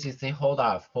changes, you say, hold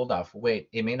off, wait,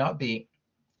 it may not be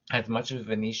as much of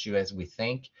an issue as we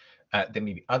think. There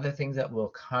may be other things that will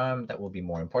come that will be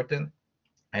more important.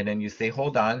 And then you say,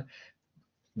 hold on,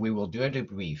 we will do a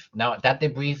debrief. Now, that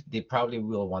debrief, they probably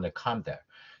will want to come there.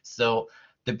 So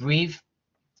the brief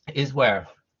is where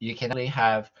you can actually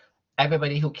have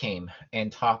everybody who came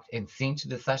and talked and seen to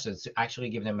the sessions to actually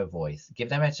give them a voice, give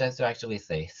them a chance to actually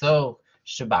say, so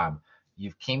Shabam,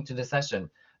 you came to the session.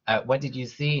 What did you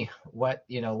see? What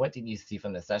did you see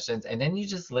from the sessions? And then you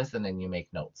just listen and you make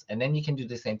notes. And then you can do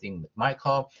the same thing with my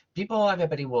call.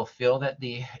 Everybody will feel that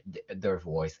their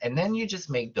voice. And then you just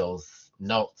make those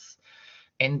notes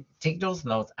and take those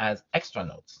notes as extra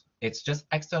notes. It's just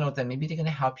extra notes, and maybe they're going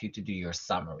to help you to do your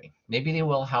summary. Maybe they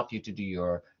will help you to do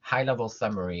your high-level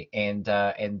summary, and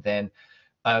then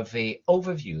of a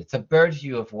overview. It's a bird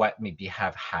view of what maybe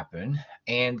have happened,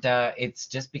 and it's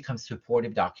just becomes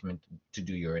supportive document to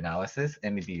do your analysis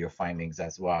and maybe your findings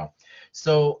as well.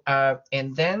 So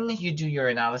and then you do your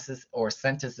analysis or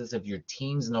synthesis of your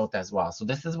team's note as well. So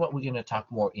this is what we're going to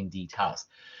talk more in details.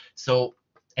 So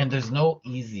and there's no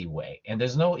easy way, and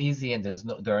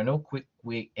there are no quick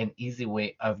way and easy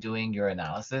way of doing your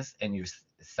analysis and your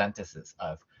synthesis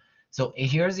of. So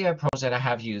here's the approach that I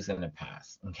have used in the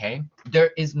past. Okay,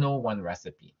 there is no one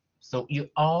recipe, so you're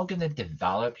all gonna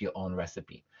develop your own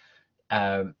recipe,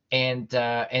 and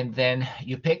then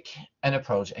you pick an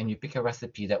approach and you pick a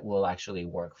recipe that will actually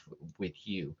work with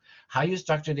you. How you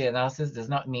structure the analysis does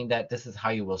not mean that this is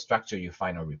how you will structure your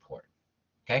final report.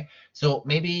 Okay, so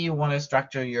maybe you want to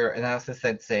structure your analysis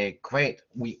and say, great,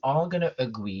 we all going to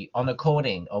agree on a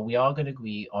coding, or we all going to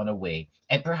agree on a way.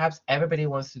 And perhaps everybody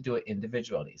wants to do it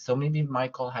individually. So maybe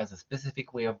Michael has a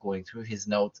specific way of going through his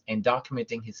notes and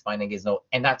documenting his finding his note,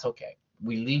 and that's okay.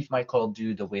 We leave Michael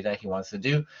do the way that he wants to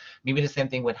do. Maybe the same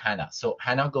thing with Hannah. So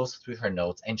Hannah goes through her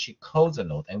notes and she codes a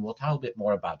note, and we'll talk a bit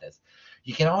more about this.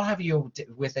 You can all have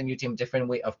within your team different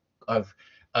way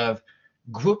of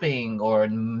grouping or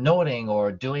noting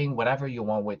or doing whatever you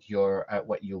want with your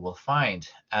what you will find,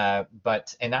 and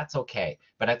that's okay,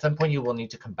 but at some point you will need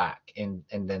to come back and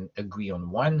then agree on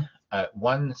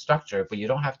one structure, but you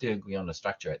don't have to agree on the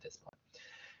structure at this point.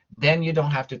 Then you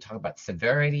don't have to talk about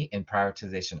severity and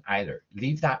prioritization either.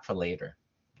 Leave that for later.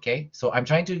 Okay, so I'm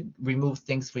trying to remove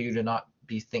things for you to not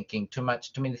be thinking too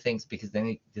many things, because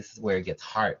then this is where it gets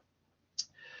hard.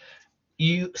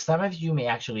 Some of you may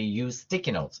actually use sticky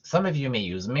notes. Some of you may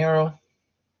use Miro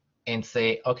and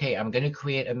say, okay, I'm going to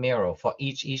create a Miro for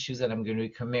each issue that I'm going to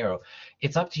create a Miro.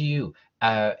 It's up to you.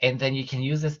 And then you can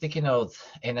use the sticky notes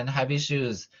and then have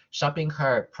issues, shopping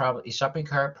cart problem,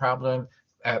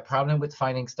 problem with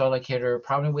finding store locator,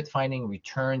 problem with finding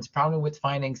returns, problem with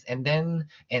findings, and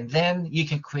then you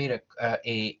can create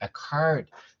a card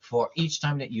for each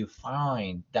time that you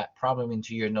find that problem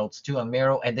into your notes too on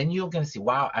Miro, and then you're going to see,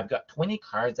 wow, I've got 20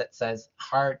 cards that says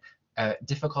hard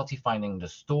difficulty finding the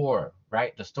store,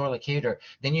 right? The store locator.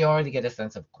 Then you already get a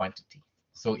sense of quantity.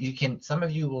 So some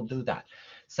of you will do that.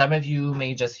 Some of you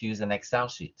may just use an Excel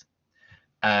sheet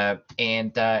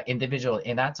and individual,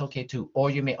 and that's okay too.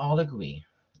 Or you may all agree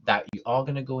that you're all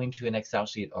going to go into an Excel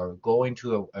sheet or go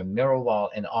into a Miro wall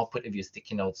and all put of your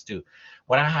sticky notes too.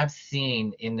 What I have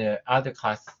seen in the other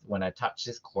classes when I taught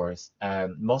this course,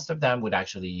 most of them would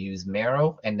actually use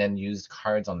Miro and then use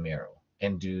cards on Miro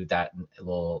and do that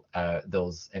little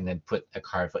those, and then put a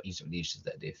card for each of the issues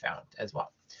that they found as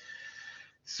well.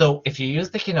 So if you use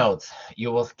sticky notes,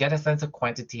 you will get a sense of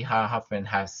quantity, how often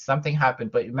has something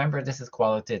happened. But remember, this is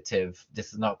qualitative.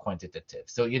 This is not quantitative.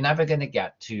 So you're never going to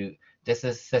get to this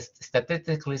is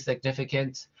statistically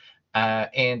significant,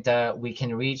 and we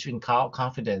can reach in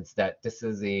confidence that this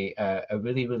is a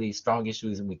really, really strong issue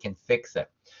and we can fix it.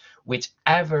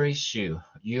 Whichever issue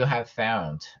you have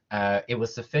found, it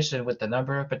was sufficient with the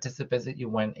number of participants that you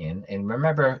went in. And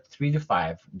remember, 3 to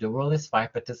 5, the rule is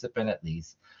 5 participants at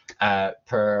least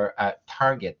per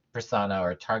target persona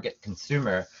or target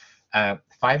consumer.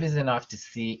 5 is enough to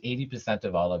see 80%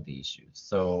 of all of the issues.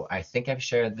 So I think I've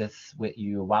shared this with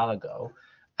you a while ago.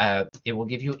 It will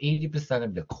give you 80%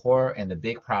 of the core and the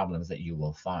big problems that you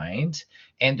will find.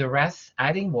 And the rest,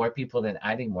 adding more people than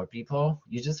adding more people,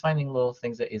 you're just finding little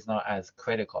things that is not as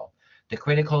critical. The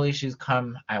critical issues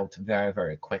come out very,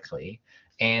 very quickly.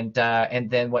 And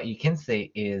then what you can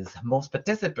say is most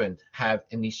participants have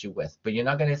an issue with, but you're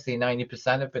not going to say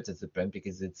 90% of participants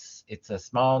because it's a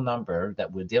small number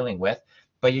that we're dealing with.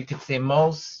 But you could say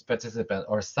most participants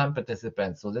or some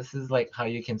participants. So this is like how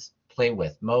you can play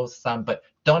with most, some, but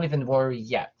don't even worry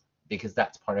yet because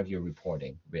that's part of your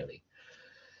reporting, really.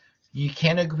 You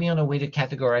can agree on a way to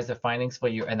categorize the findings for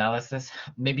your analysis.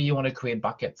 Maybe you want to create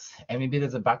buckets, and maybe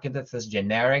there's a bucket that says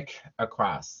generic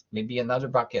across. Maybe another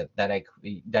bucket that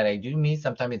I do me.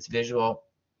 Sometimes it's visual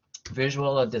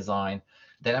or design.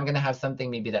 Then I'm gonna have something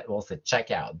maybe that will say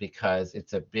checkout because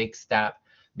it's a big step.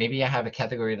 Maybe I have a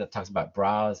category that talks about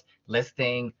browse,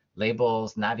 listing,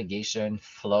 labels, navigation,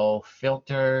 flow,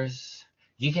 filters.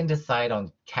 You can decide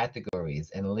on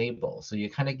categories and labels. So you're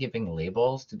kind of giving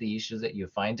labels to the issues that you're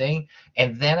finding.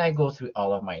 And then I go through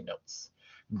all of my notes.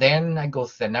 Then I go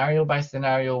scenario by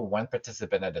scenario, one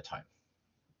participant at a time.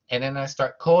 And then I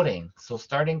start coding. So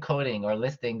starting coding or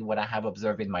listing what I have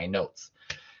observed in my notes.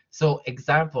 So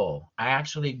example, I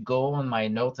actually go on my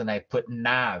notes and I put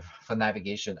nav for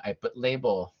navigation. I put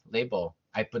label,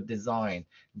 I put design.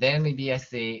 Then maybe I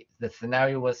say the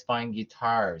scenario was find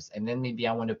guitars. And then maybe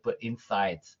I want to put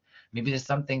insights. Maybe there's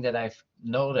something that I've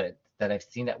noted that I've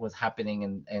seen that was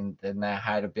happening and then I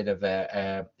had a bit of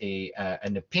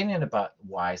an opinion about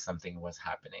why something was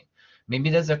happening. Maybe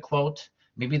there's a quote.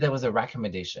 Maybe there was a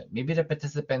recommendation. Maybe the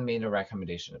participant made a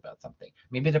recommendation about something.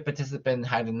 Maybe the participant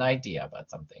had an idea about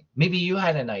something. Maybe you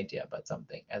had an idea about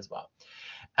something as well.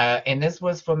 And this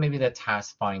was for maybe the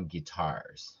task find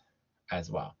guitars as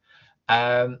well.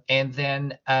 And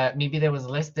then maybe there was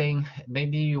listing.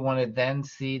 Maybe you want to then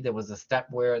see there was a step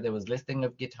where there was listing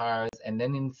of guitars. And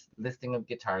then in listing of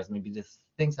guitars, maybe there's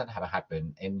things that have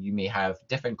happened. And you may have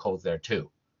different codes there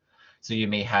too. So you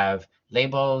may have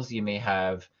labels, you may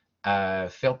have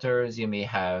filters, you may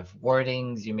have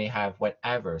wordings, you may have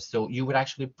whatever. So you would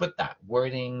actually put that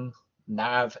wording,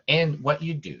 nav, and what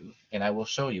you do, and I will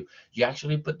show you, you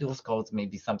actually put those codes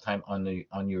maybe sometime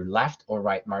on your left or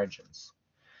right margins.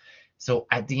 So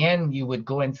at the end, you would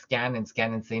go and scan and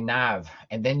say nav,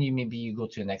 and then you go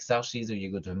to an Excel sheet or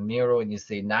you go to a Miro and you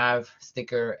say nav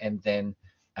sticker, and then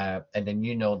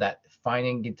you know that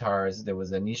finding guitars, there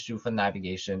was an issue for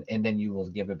navigation, and then you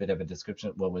will give a bit of a description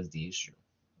of what was the issue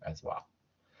as well.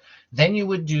 Then you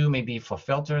would do maybe for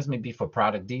filters, maybe for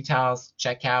product details,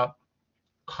 checkout,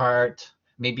 cart,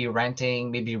 maybe renting,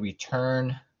 maybe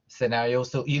return scenario.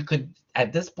 So you could,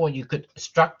 at this point, you could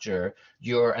structure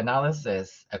your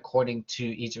analysis according to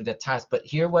each of the tasks. But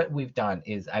here what we've done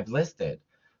is I've listed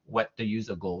what the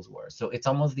user goals were. So it's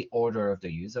almost the order of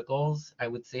the user goals, I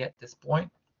would say at this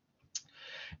point.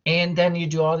 And then you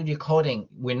do all of your coding.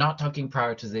 We're not talking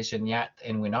prioritization yet,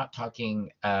 and we're not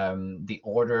talking the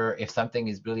order, if something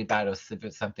is really bad or if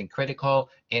it's something critical,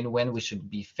 and when we should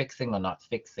be fixing or not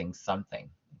fixing something,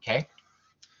 okay?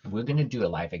 We're gonna do a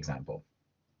live example.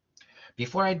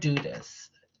 Before I do this,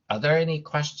 are there any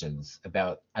questions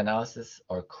about analysis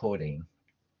or coding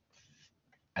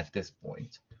at this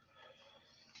point?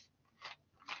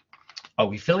 Are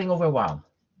we feeling overwhelmed?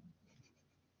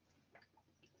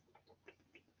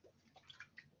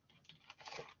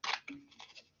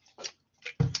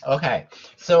 Okay,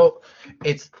 so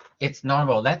it's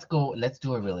normal. Let's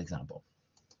do a real example.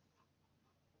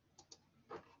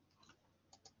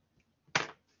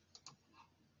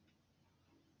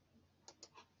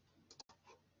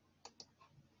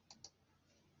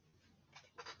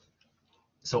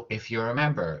 So if you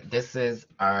remember, this is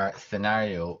our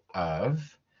scenario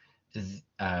of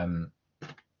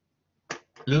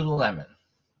Lululemon.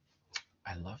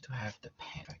 I love to have the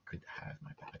pen. If I could have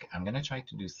my pen. Okay, I'm gonna try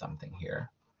to do something here.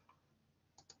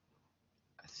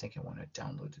 I think I want to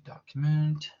download the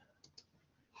document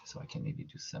so I can maybe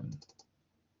do some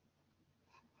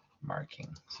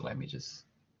marking. So let me just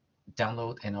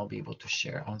download and I'll be able to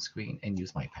share on screen and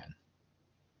use my pen.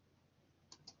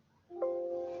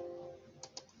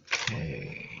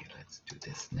 Okay, let's do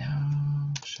this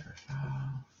now. Share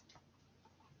file.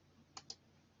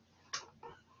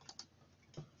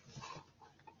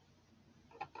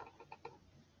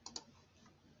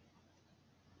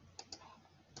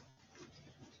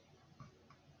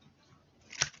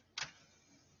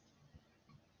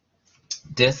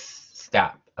 This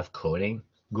step of coding,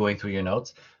 going through your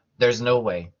notes, there's no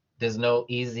way. There's no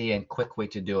easy and quick way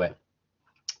to do it,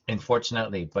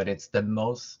 unfortunately, but it's a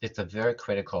very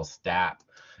critical step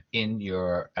in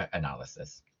your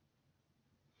analysis.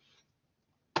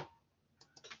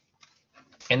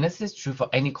 And this is true for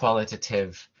any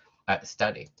qualitative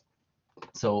study.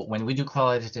 So when we do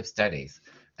qualitative studies,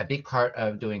 a big part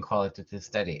of doing qualitative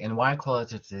study and why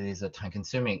qualitative studies are time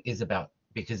consuming is about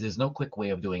because there's no quick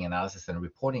way of doing analysis and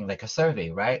reporting like a survey,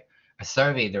 right? A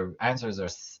survey, the answers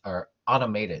are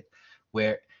automated,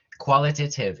 where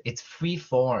qualitative, it's free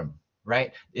form,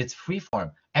 right? It's free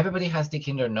form. Everybody has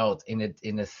taken their notes in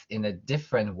a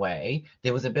different way.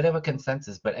 There was a bit of a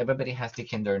consensus, but everybody has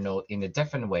taken their note in a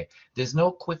different way. There's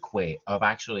no quick way of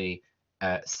actually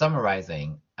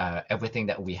summarizing everything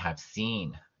that we have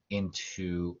seen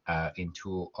into a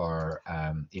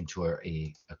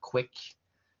quick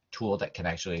tool that can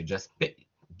actually just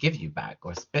give you back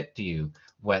or spit to you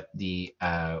what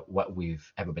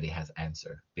everybody has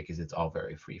answered, because it's all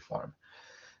very free form.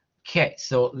 Okay,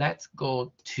 so let's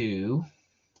go to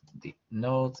the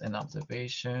notes and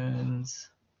observations.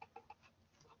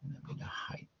 I'm going to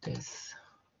hide this.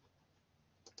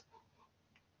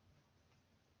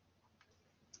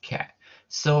 Okay,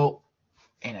 so,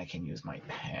 and I can use my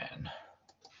pen.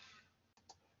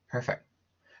 Perfect.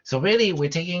 So really, we're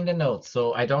taking the notes.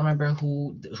 So I don't remember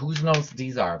whose notes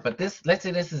these are, but let's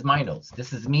say this is my notes.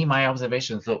 This is me, my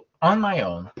observation. So on my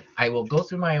own, I will go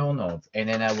through my own notes, and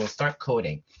then I will start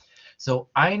coding. So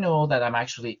I know that I'm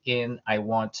actually I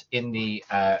want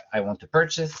to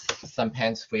purchase some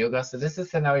pens for yoga. So this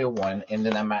is scenario 1, and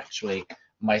then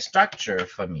my structure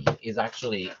for me is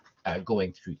actually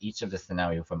going through each of the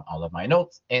scenario from all of my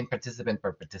notes and participant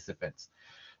per participant.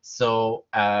 So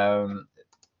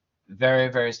very,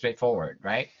 very straightforward,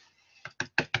 right?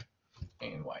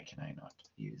 And why can I not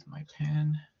use my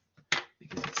pen?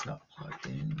 Because it's not plugged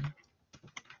in.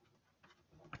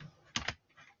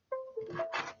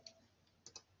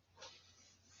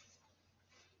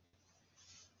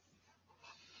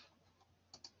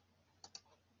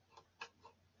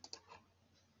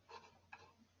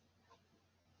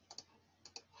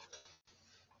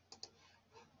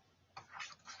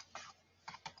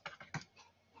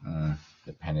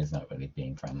 The pen is not really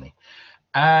being friendly.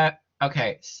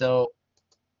 Okay, so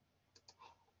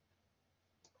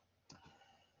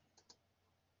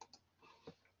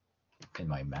and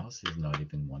my mouse is not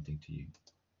even wanting to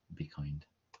be kind.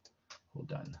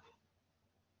 Hold on.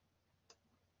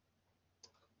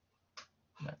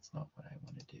 That's not what I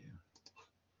want to do.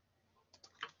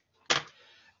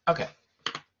 Okay,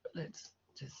 let's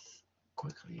just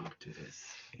quickly do this.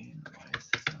 And why is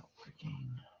this not working?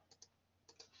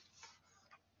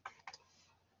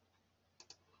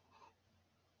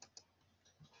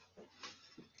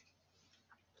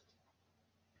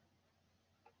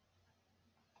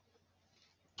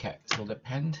 Okay, so the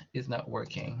pen is not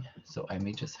working, so I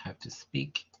may just have to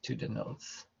speak to the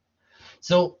notes.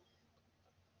 So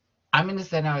I'm in the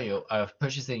scenario of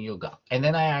purchasing yoga, and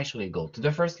then I actually go to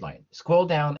the first line, scroll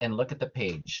down and look at the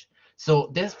page. So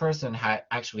this person had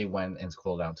actually went and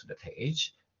scrolled down to the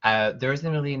page. There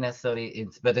isn't really necessarily,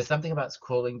 but there's something about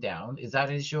scrolling down. Is that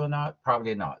an issue or not?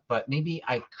 Probably not. But maybe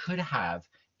I could have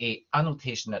a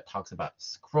annotation that talks about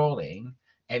scrolling,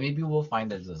 and maybe we'll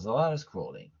find that there's a lot of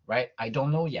scrolling, right? I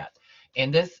don't know yet.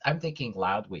 And this, I'm thinking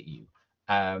loud with you.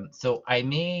 So I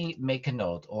may make a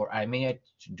note, or I may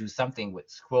do something with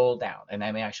scroll down, and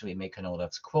I may actually make a note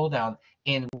of scroll down.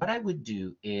 And what I would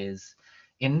do is,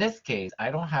 in this case, I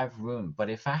don't have room, but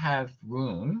if I have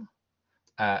room,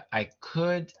 I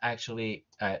could actually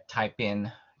type in,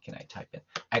 can I type in?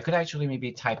 I could actually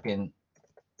maybe type in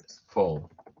scroll.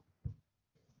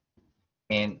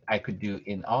 And I could do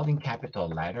all in capital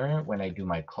letter when I do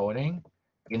my coding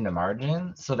in the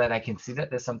margin, so that I can see that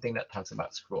there's something that talks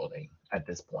about scrolling at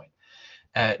this point.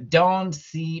 Don't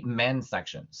see men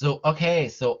section. So, okay,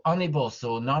 so unable,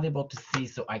 so not able to see,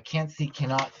 so I can't see,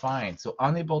 cannot find, so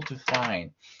unable to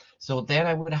find. So then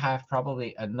I would have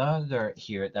probably another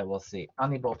here that will say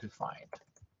unable to find.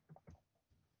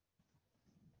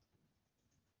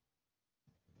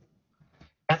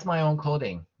 That's my own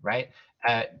coding, right?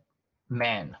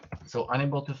 Man, so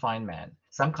unable to find man.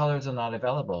 Some colors are not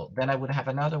available. Then I would have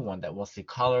another one that will say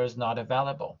colors not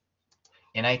available.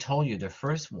 And I told you the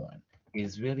first one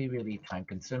is really, really time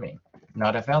consuming.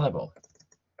 Not available.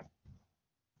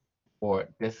 Or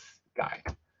this guy.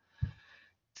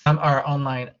 Some are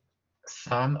online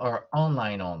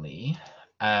only.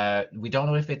 We don't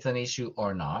know if it's an issue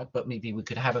or not, but maybe we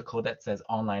could have a code that says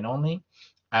online only.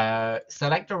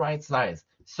 Select the right size.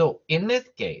 So in this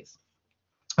case,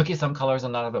 okay, some colors are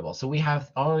not available. So we have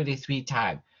already 3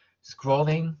 tags.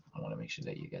 Scrolling. I want to make sure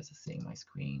that you guys are seeing my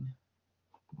screen.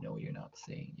 No, you're not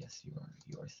seeing. Yes,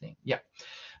 you are seeing. Yeah.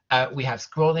 We have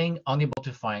scrolling, unable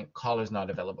to find, colors not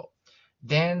available.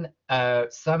 Then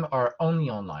some are only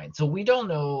online. So we don't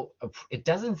know, it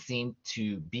doesn't seem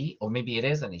to be, or maybe it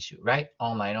is an issue, right?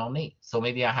 Online only. So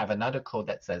maybe I have another code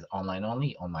that says online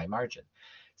only on my margin.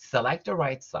 Select the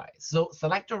right size. So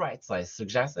select the right size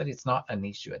suggests that it's not an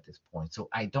issue at this point. So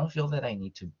I don't feel that I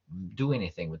need to do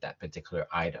anything with that particular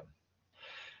item.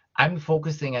 I'm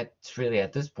focusing at really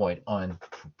at this point on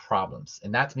problems.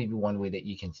 And that's maybe one way that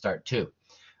you can start too.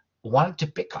 Want to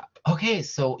pick up. Okay,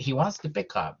 so he wants to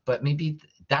pick up, but maybe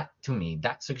that to me,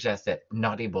 that suggests that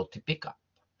not able to pick up.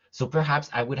 So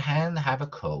perhaps I would have a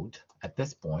code at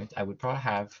this point. I would probably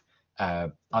have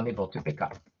unable to pick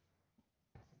up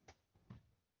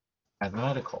as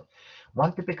another code.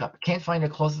 Want to pick up. Can't find the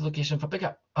closest location for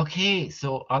pickup. Okay,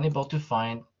 so unable to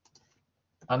find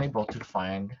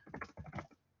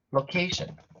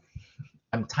location.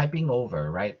 I'm typing over,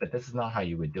 right? But this is not how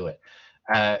you would do it.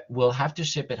 We'll have to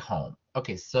ship it home.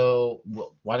 Okay, so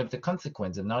what if the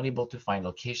consequence of not able to find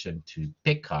location to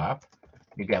pick up,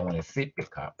 maybe I want to say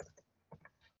pick up.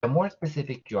 The more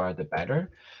specific you are, the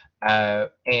better.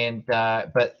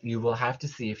 But you will have to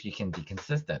see if you can be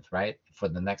consistent, right? For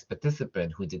the next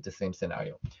participant who did the same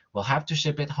scenario. We'll have to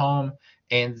ship it home,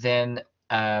 and then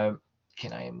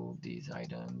can I move these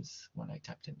items when I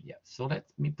tapped in? Yeah, so let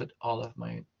me put all of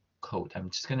my code. I'm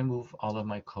just gonna move all of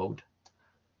my code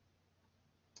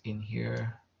in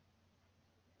here.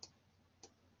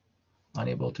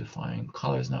 Unable to find,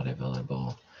 colors not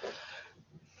available.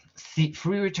 See,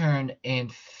 free return,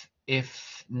 and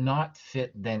if not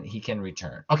fit, then he can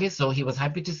return. Okay, so he was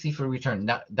happy to see free return.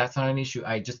 That's not an issue.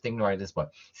 I just ignored this one.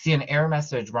 See an error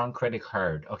message, wrong credit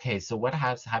card. Okay, so what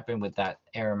has happened with that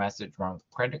error message, wrong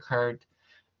credit card?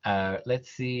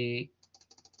 Let's see.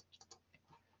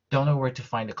 Don't know where to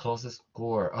find the closest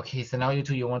score. Okay, scenario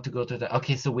 2, you want to go to the.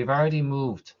 Okay, so we've already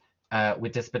moved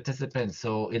with this participant.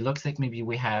 So it looks like maybe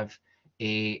we have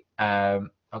a.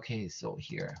 Okay, so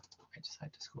here. I just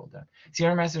had to scroll down.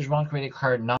 CRM message, wrong credit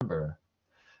card number.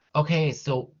 Okay,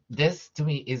 so this to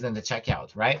me isn't the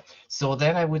checkout, right? So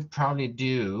then I would probably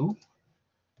do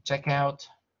checkout,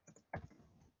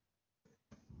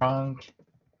 wrong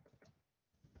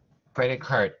credit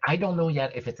card. I don't know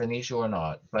yet if it's an issue or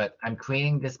not, but I'm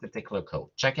creating this particular code.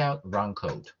 Checkout, wrong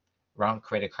code, wrong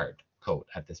credit card code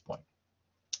at this point.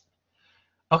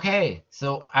 Okay,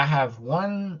 so I have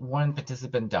one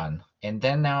participant done, and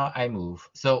then now I move.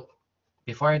 So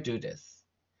before I do this,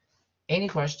 any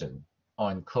question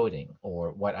on coding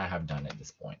or what I have done at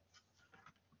this point?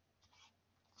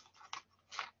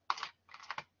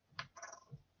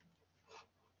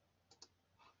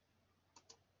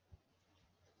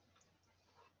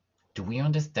 Do we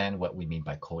understand what we mean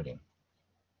by coding?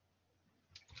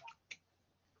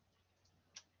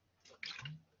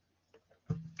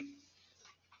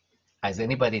 Has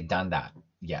anybody done that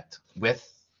yet with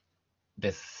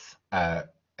this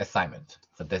assignment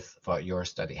for your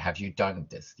study? Have you done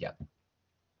this yet?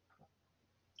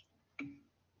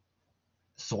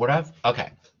 Sort of?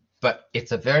 Okay. But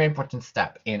it's a very important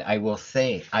step. And I will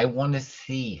say, I want to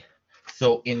see.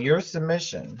 So in your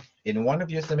submission, in one of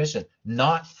your submission,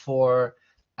 not for,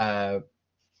 in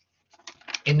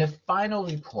the final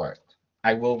report,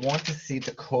 I will want to see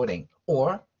the coding.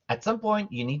 Or at some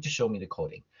point, you need to show me the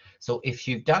coding. So if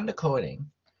you've done the coding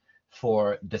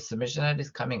for the submission that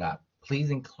is coming up, please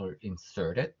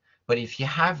insert it. But if you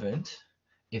haven't,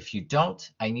 if you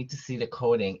don't, I need to see the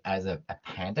coding as an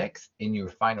appendix in your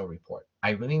final report. I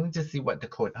really need to see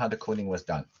how the coding was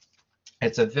done.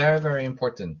 It's a very, very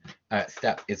important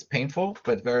step. It's painful,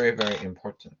 but very, very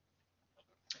important.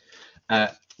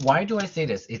 Why do I say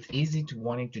this? It's easy to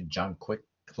wanting to jump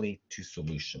quickly to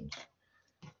solutions,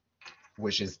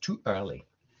 which is too early.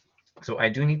 So I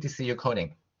do need to see your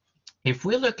coding. If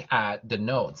we look at the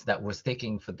notes that was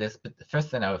taken for this first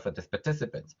scenario for this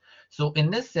participant, so in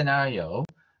this scenario,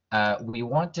 we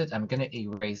wanted, I'm going to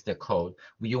erase the code.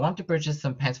 You want to purchase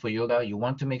some pants for yoga. You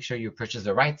want to make sure you purchase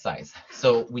the right size.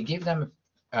 So we gave them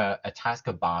a task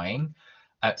of buying.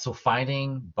 So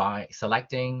finding,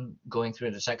 selecting, going through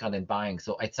the checkout and buying.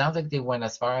 So it sounds like they went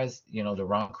as far as, the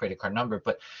wrong credit card number.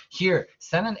 But here,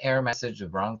 send an error message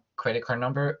of wrong credit card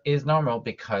number is normal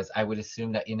because I would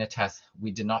assume that in a test, we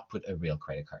did not put a real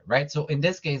credit card, right? So in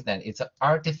this case, then it's an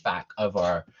artifact of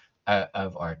our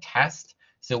test.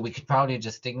 So we could probably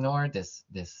just ignore this.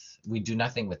 We do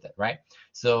nothing with it, right?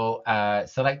 So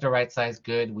select the right size,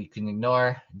 good. We can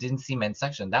ignore, didn't see men's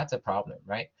section. That's a problem,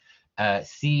 right?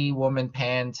 See woman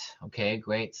pant, okay,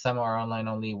 great. Some are online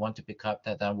only, want to pick up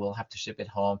that, then we'll have to ship it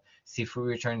home. See free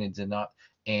return, it did not,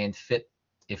 and fit,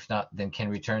 if not, then can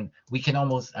return. We can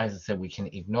almost, as I said, we can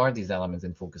ignore these elements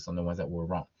and focus on the ones that were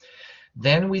wrong.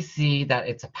 Then we see that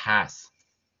it's a pass.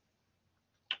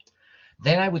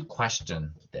 then I would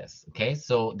question this. Okay,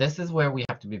 so this is where we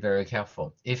have to be very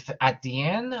careful. If at the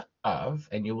end of,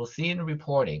 and you will see in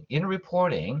reporting,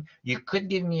 you could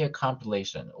give me a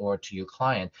compilation or to your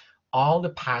client all the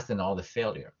pass and all the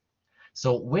failure.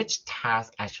 So which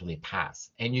task actually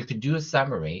passed? And you could do a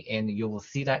summary, and you will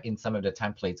see that in some of the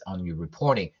templates on your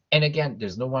reporting. And again,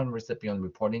 there's no one recipe on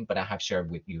reporting, but I have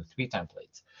shared with you 3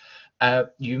 templates.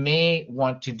 You may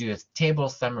want to do a table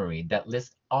summary that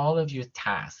lists all of your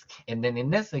tasks. And then in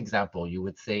this example, you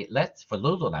would say, let's, for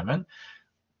Lululemon,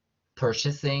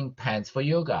 purchasing pants for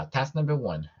yoga. Task number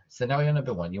 1. Scenario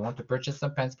number 1, you want to purchase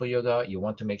some pants for yoga. You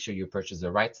want to make sure you purchase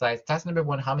the right size. Task number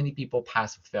 1, how many people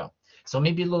pass or fail? So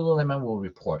maybe Lululemon will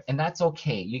report, and that's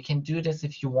okay. You can do this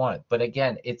if you want. But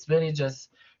again, it's really just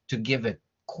to give a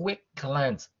quick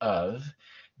glance of,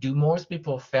 do most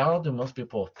people fail? Do most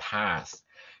people pass?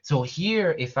 So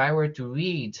here, if I were to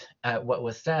read what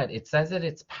was said, it says that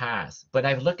it's pass, but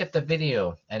I've looked at the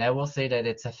video and I will say that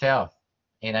it's a fail.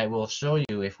 And I will show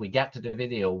you, if we get to the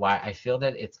video, why I feel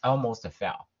that it's almost a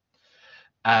fail.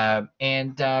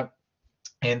 And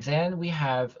then we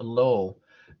have low,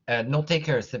 note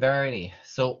taker severity.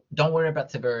 So don't worry about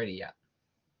severity yet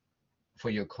for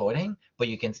your coding, but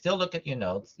you can still look at your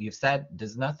notes. You've said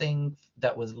there's nothing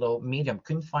that was low, medium,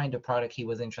 couldn't find the product he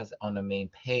was interested on the main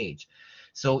page.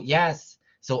 So yes,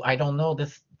 so I don't know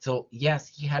this. So yes,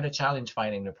 he had a challenge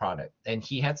finding the product, and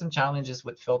he had some challenges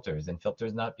with filters and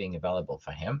filters not being available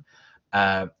for him.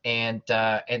 And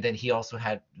then he also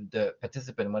had the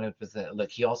participant, when it was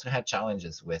look, he also had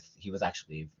challenges with, he was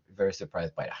actually very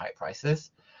surprised by the high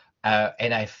prices.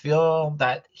 And I feel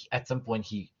that at some point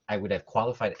I would have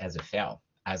qualified as a fail,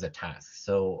 as a task.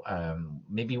 So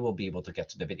maybe we'll be able to get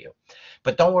to the video.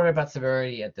 But don't worry about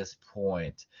severity at this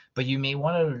point. But you may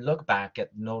want to look back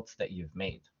at notes that you've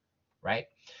made, right?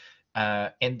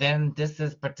 And then this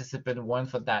is participant 1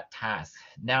 for that task.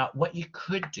 Now, what you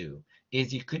could do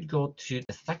is you could go to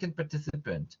the second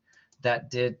participant that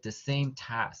did the same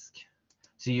task.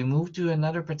 So you move to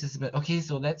another participant. Okay,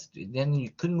 so then you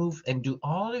could move and do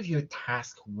all of your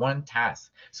one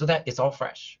task, so that it's all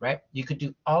fresh, right? You could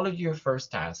do all of your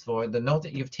first tasks for the note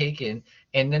that you've taken,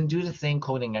 and then do the same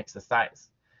coding exercise.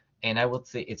 And I would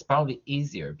say it's probably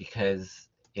easier because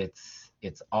it's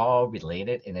all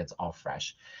related and it's all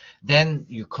fresh. Then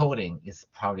your coding is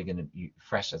probably going to be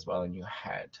fresh as well in your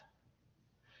head.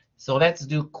 So let's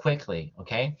do quickly,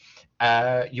 okay?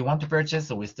 You want to purchase,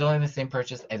 so we're still in the same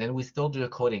purchase, and then we still do a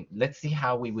coding. Let's see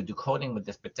how we would do coding with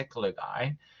this particular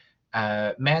guy.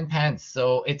 Man pants.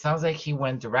 So it sounds like he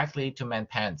went directly to man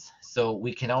pants. So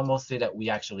we can almost say that we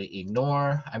actually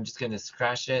ignore. I'm just going to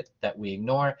scratch it, that we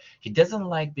ignore. He doesn't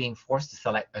like being forced to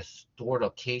select a store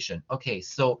location. Okay,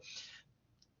 so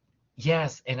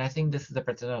yes, and I think this is the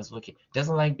person I was looking.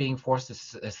 Doesn't like being forced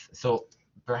to. So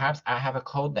perhaps I have a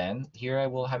code then. Here I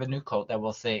will have a new code that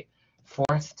will say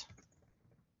forced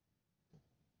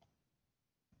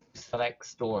select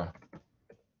store.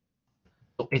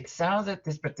 So it sounds that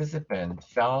this participant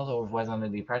felt or was under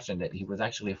the impression that he was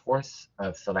actually forced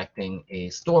of selecting a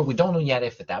store. We don't know yet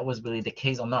if that was really the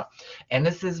case or not. And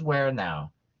this is where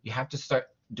now you have to start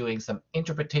doing some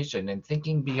interpretation and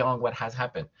thinking beyond what has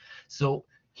happened. So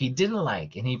he didn't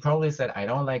like, and he probably said, I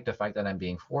don't like the fact that I'm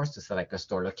being forced to select a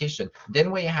store location.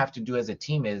 Then what you have to do as a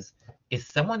team is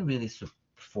someone really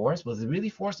forced? Was it really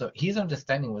forced? Or his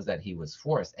understanding was that he was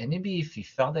forced. And maybe if he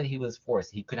felt that he was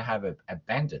forced, he could have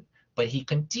abandoned. But he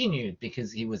continued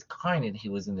because he was kind and he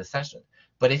was in the session.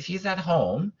 But if he's at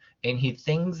home and he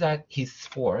thinks that he's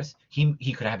forced,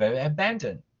 he could have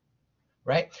abandoned,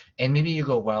 right? And maybe you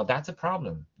go, well, that's a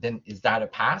problem. Then is that a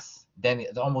pass? Then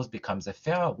it almost becomes a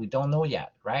fail. We don't know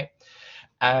yet, right?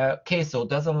 Okay, so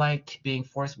doesn't like being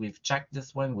forced. We've checked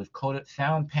this one. We've coded.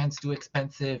 Found pants too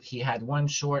expensive. He had one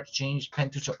short, changed pen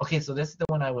too short. Okay, so this is the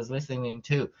one I was listening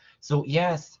to. So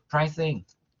yes, pricing.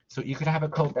 So you could have a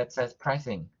code that says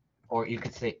pricing, or you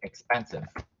could say expensive.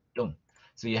 Boom.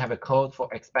 So you have a code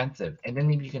for expensive, and then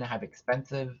maybe you can have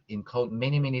expensive in code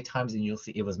many, many times, and you'll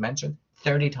see it was mentioned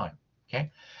 30 times.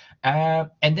 Okay.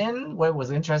 And then what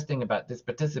was interesting about this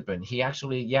participant, he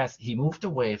actually, yes, he moved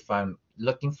away from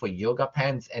looking for yoga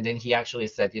pants, and then he actually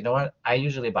said, you know what, I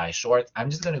usually buy shorts. I'm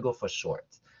just going to go for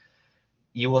shorts.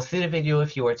 You will see the video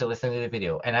if you were to listen to the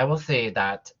video. And I will say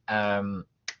that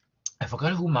I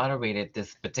forgot who moderated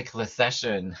this particular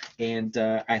session. And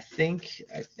I think,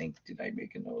 did I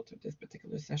make a note of this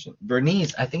particular session?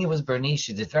 Bernice, I think it was Bernice.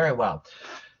 She did very well.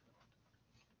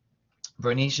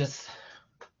 Bernice just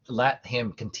let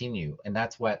him continue, and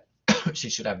that's what she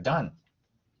should have done,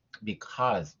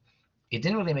 because it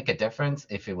didn't really make a difference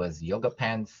if it was yoga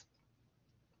pants,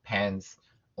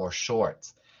 or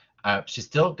shorts. She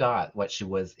still got what she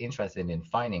was interested in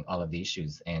finding all of the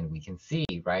issues, and we can see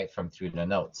right from through the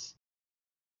notes.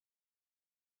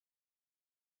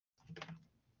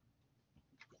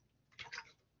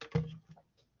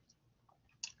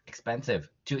 Expensive,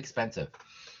 too expensive.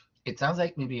 It sounds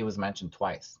like maybe it was mentioned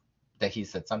twice, that he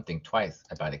said something twice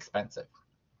about expensive.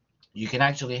 You can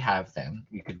actually have them,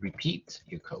 you could repeat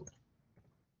your code.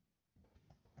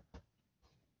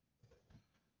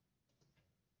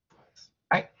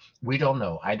 We don't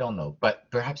know, I don't know,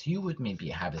 but perhaps you would maybe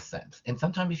have a sense. And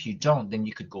sometimes if you don't, then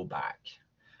you could go back.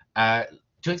 Uh,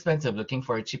 Too expensive, looking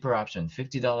for a cheaper option,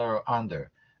 $50 or under.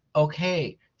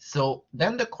 Okay, so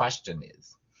then the question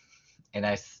is, and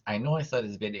I know I saw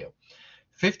this video,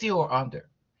 50 or under.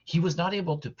 He was not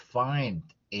able to find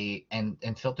and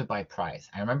filter by price.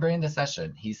 I remember in the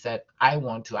session he said, I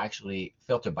want to actually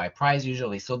filter by price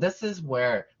usually. So this is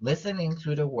where listening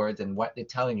to the words and what they're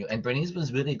telling you. And Bernice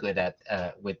was really good at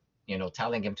with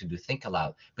telling him to do think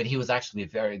aloud, but he was actually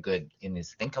very good in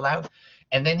his think aloud.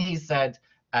 And then he said,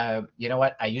 you know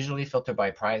what? I usually filter by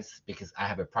price because I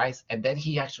have a price. And then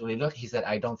he actually looked, he said,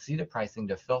 I don't see the price in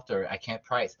the filter. I can't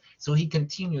price. So he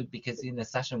continued because in the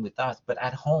session with us, but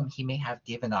at home, he may have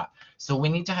given up. So we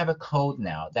need to have a code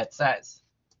now that says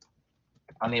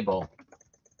unable,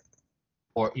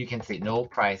 or you can say no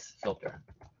price filter.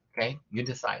 Okay, you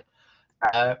decide.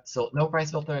 So no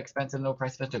price filter, expensive, no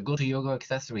price filter. Go to yoga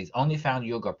accessories, only found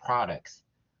yoga products.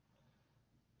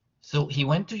 So he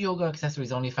went to yoga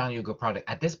accessories, only found yoga product.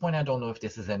 At this point, I don't know if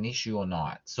this is an issue or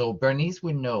not. So Bernice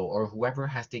would know, or whoever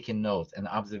has taken notes and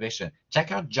observation,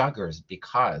 check out joggers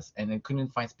because, and then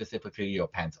couldn't find specifically your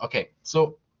pants. Okay,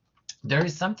 so there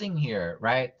is something here,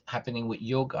 right, happening with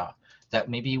yoga that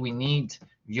maybe we need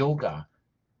yoga.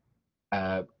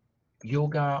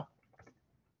 Yoga,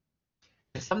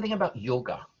 there's something about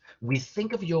yoga. We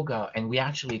think of yoga and we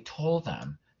actually told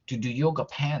them to do yoga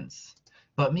pants.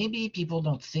 But maybe people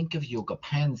don't think of yoga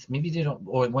pants. Maybe they don't,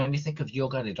 or when they think of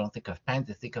yoga, they don't think of pants,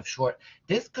 they think of short.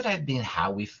 This could have been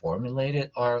how we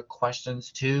formulated our questions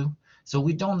too. So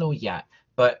we don't know yet.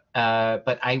 But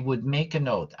I would make a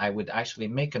note. I would actually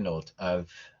make a note of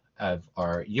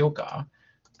our yoga,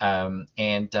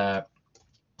 and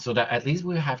so that at least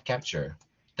we have captured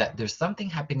that there's something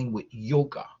happening with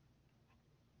yoga,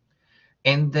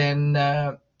 and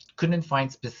then couldn't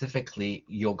find specifically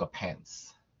yoga pants.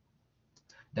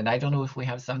 Then I don't know if we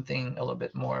have something a little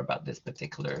bit more about this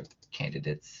particular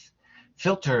candidates.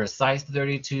 Filter, size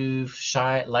 32,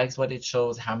 shy, likes what it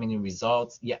shows, how many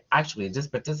results. Yeah, actually, this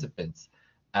participant,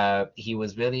 he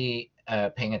was really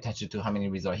paying attention to how many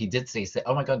results. He did say,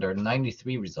 oh my God, there are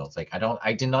 93 results. Like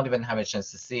I did not even have a chance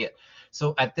to see it.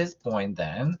 So at this point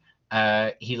then,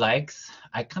 he likes,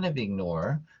 I kind of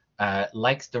ignore,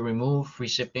 likes the remove, free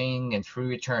shipping, and free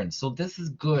return. So this is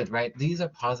good, right? These are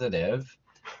positive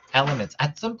elements.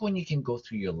 At some point, you can go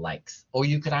through your likes, or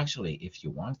you could actually, if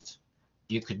you want,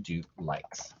 you could do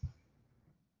likes.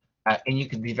 And you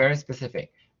could be very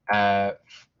specific.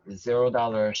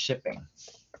 $0 shipping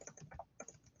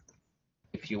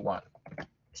if you want.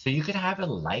 So you could have a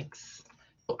likes.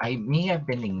 So I may have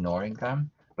been ignoring them,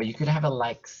 but you could have a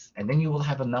likes, and then you will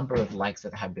have a number of likes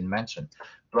that have been mentioned.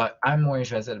 But I'm more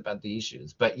interested about the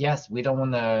issues. But yes, we don't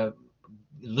want to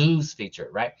lose feature,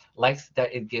 right? Likes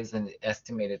that it gives an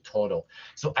estimated total.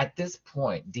 So at this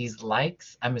point, these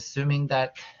likes, I'm assuming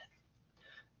that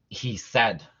he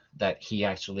said that he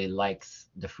actually likes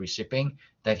the free shipping,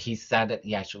 that he said that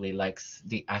he actually likes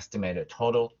the estimated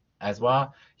total as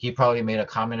well. He probably made a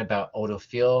comment about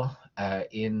autofill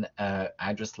in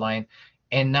address line.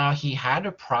 And now he had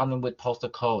a problem with postal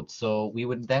code. So we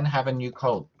would then have a new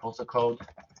code, postal code,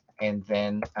 and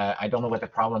then I don't know what the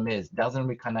problem is. Doesn't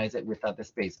recognize it without the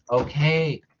space.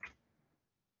 Okay,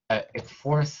 it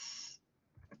forced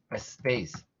a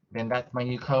space. Then that's my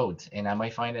new code, and I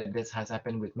might find that this has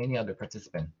happened with many other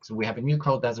participants. So we have a new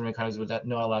code doesn't recognize without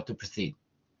not allowed to proceed.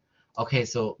 Okay,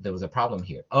 so there was a problem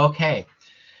here. Okay,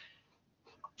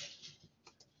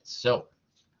 so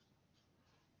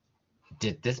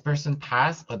did this person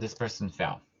pass or this person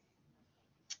fail?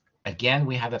 Again,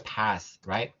 we have a pass,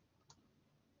 right?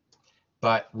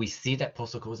 But we see that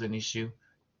postal code was an issue,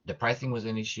 the pricing was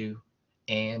an issue,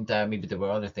 and maybe there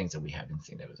were other things that we haven't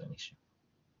seen that was an issue.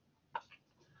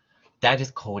 That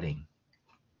is coding.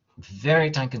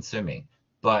 Very time consuming,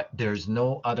 but there's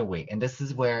no other way. And this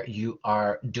is where you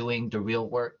are doing the real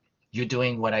work. You're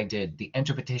doing what I did, the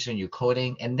interpretation, you're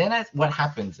coding. And then what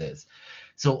happens is,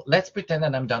 so let's pretend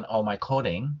that I'm done all my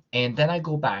coding. And then I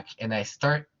go back and I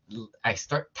start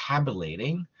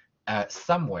tabulating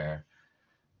somewhere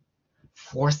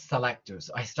for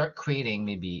selectors. I start creating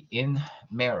maybe in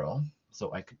Merrill,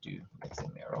 So I could do, let's say,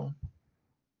 Miro.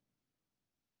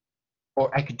 Or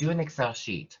I could do an Excel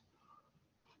sheet.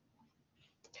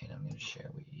 And I'm going to share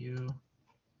with you.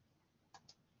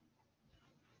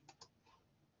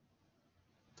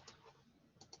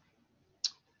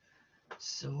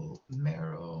 So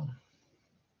Miro.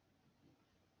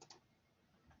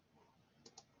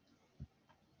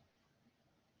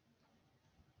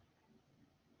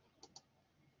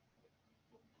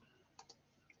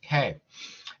 Okay.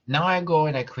 Now I go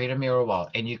and I create a Miro wall,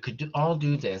 and you could all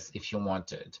do this if you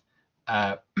wanted.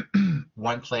 Uh,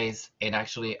 one place, and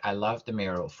actually I love the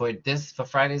Miro for this, for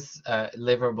Friday's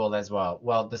deliverable as well.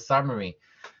 Well, the summary,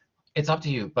 it's up to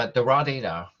you, but the raw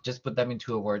data, just put them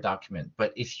into a Word document.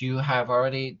 But if you have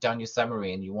already done your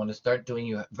summary and you want to start doing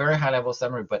your very high level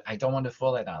summary, but I don't want the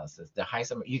full analysis, the high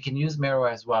summary, you can use Miro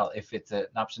as well if it's an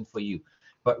option for you.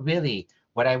 But really,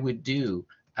 what I would do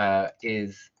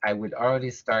is I would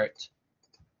already start.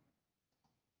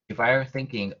 If I were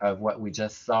thinking of what we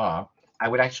just saw, I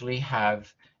would actually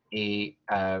have a,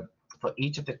 for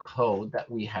each of the code that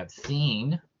we have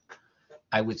seen,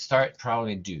 I would start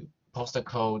probably do postal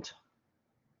code,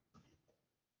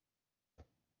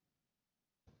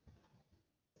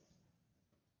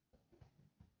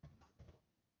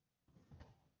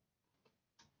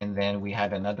 and then we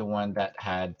had another one that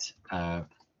had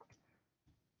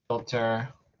filter.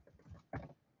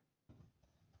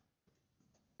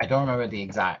 I don't remember the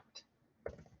exact.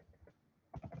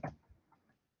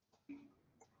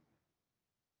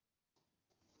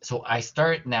 So I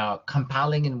start now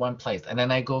compiling in one place, and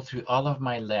then I go through all of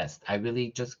my list. I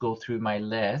really just go through my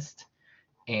list,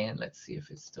 and let's see if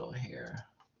it's still here.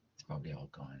 It's probably all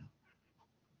gone.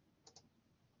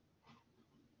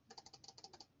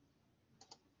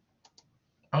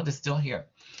 Oh, it's still here.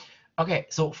 Okay,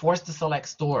 so force to select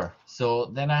store. So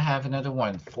then I have another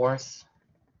one, force.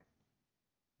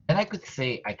 Then I could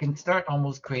say, I can start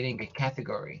almost creating a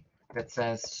category that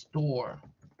says store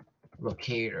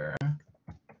locator.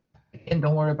 And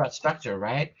don't worry about structure,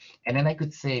 right? And then I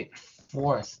could say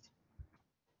forced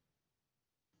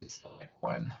to select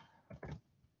one.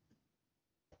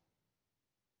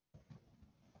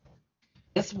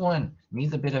 This one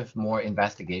needs a bit of more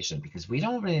investigation because we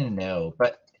don't really know,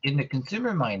 but in the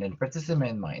consumer mind and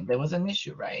participant mind, there was an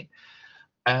issue, right?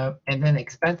 And then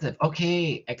expensive.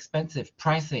 Okay, expensive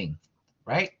pricing,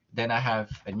 right? Then I have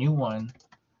a new one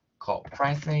called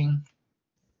pricing.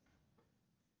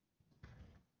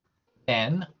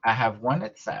 Then I have one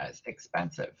that says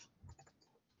expensive.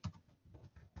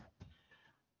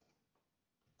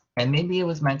 And maybe it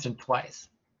was mentioned twice.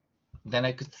 Then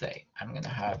I could say, I'm going to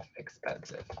have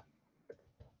expensive.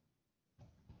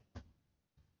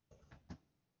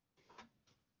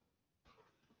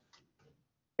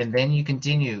 And then you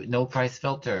continue, no price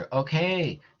filter.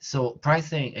 Okay, so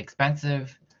pricing,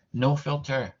 expensive, no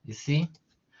filter, you see?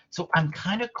 So I'm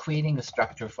kind of creating a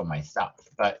structure for myself,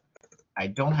 but I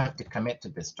don't have to commit to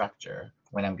this structure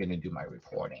when I'm going to do my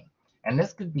reporting. And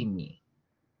this could be me.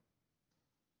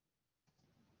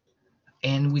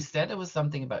 And we said it was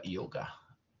something about yoga.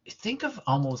 Think of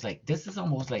almost like, this is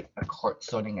almost like a chord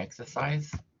sorting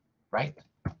exercise, right?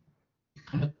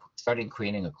 Kind of starting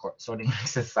creating a chord sorting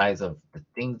exercise of the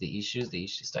things, the issues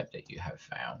type that you have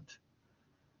found.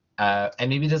 And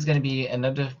maybe there's going to be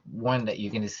another one that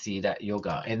you're going to see, that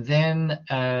yoga. And then,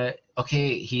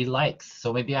 okay, he likes.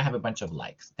 So maybe I have a bunch of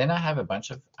likes. Then I have a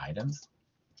bunch of items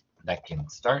that can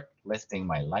start listing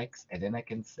my likes. And then I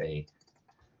can say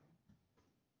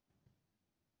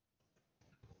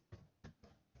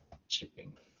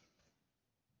shipping.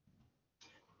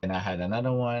 And I had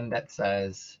another one that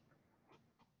says,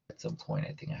 at some point,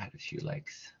 I think I had a few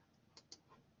likes.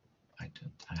 I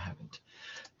haven't.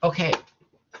 Okay.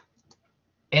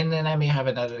 And then I may have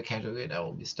another category that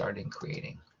will be starting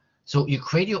creating. So you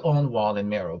create your own wall in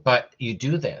Miro, but you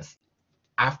do this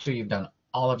after you've done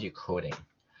all of your coding.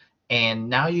 And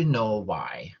now you know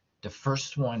why the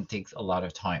first one takes a lot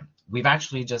of time. We've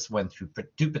actually just went through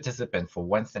 2 participants for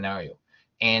one scenario,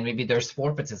 and maybe there's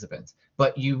 4 participants,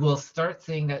 but you will start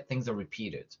seeing that things are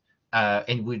repeated. But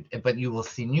you will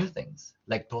see new things,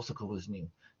 like Posoko was new.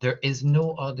 There is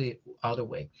no other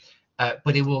way.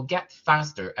 But it will get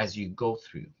faster as you go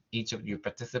through each of your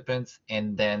participants,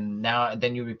 and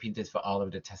then you repeat this for all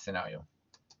of the test scenario.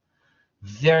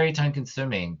 Very time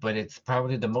consuming, but it's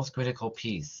probably the most critical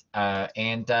piece.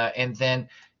 And then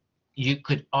you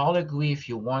could all agree if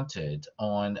you wanted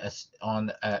on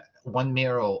one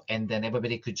Miro, and then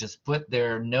everybody could just put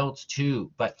their notes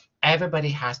too. But everybody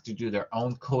has to do their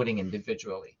own coding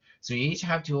individually. So you each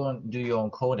have to do your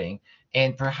own coding,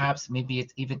 and perhaps maybe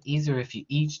it's even easier if you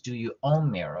each do your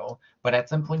own Miro. But at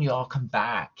some point, you all come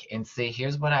back and say,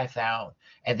 "Here's what I found,"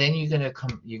 and then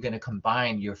you're gonna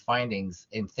combine your findings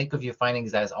and think of your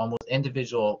findings as almost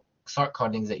individual sort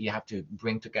codings that you have to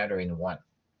bring together in one.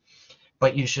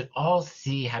 But you should all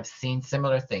have seen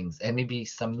similar things and maybe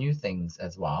some new things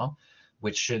as well,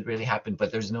 which should really happen.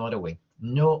 But there's no other way.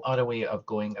 No other way of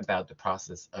going about the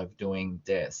process of doing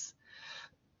this.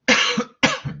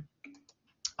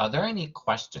 Are there any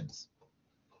questions?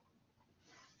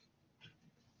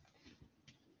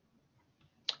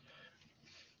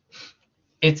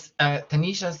 It's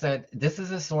Tanisha said this is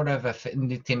a sort of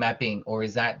affinity mapping, or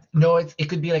is that no? It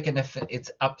could be like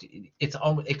it's up to, it's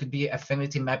almost it could be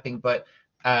affinity mapping, but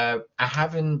I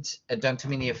haven't done too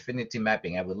many affinity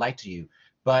mapping. I would like to you,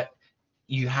 but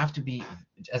you have to be,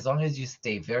 as long as you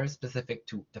stay very specific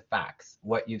to the facts,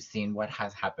 what you've seen, what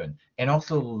has happened, and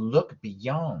also look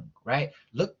beyond, right?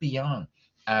 Look beyond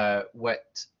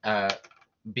what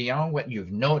beyond what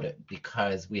you've noted,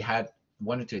 because we had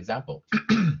one or two examples.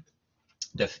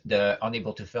 The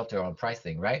unable to filter on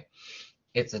pricing, right?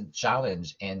 It's a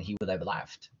challenge, and he would have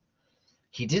laughed.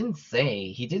 He didn't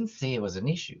say it was an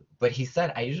issue, but he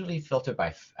said I usually filter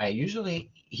by.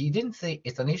 He didn't say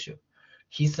it's an issue.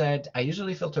 He said I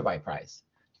usually filter by price.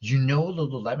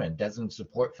 Lululemon doesn't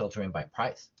support filtering by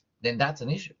price. Then that's an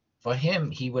issue. For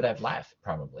him, he would have laughed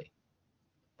probably,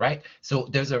 right? So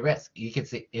there's a risk. You can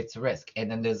say it's a risk, and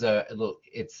then there's a little.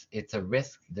 It's a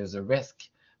risk. There's a risk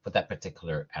for that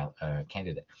particular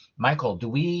candidate. Michael, do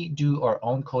we do our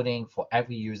own coding for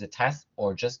every user test,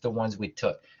 or just the ones we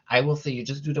took? I will say you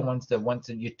just do the ones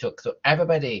that you took. So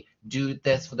everybody do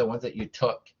this for the ones that you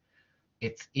took.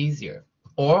 It's easier.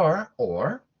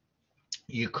 Or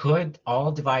you could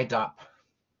all divide up,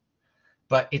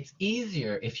 but it's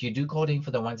easier if you do coding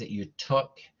for the ones that you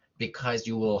took, because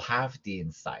you will have the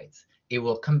insights. It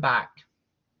will come back.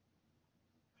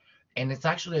 And it's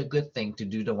actually a good thing to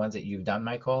do the ones that you've done,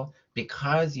 Michael,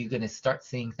 because you're going to start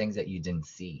seeing things that you didn't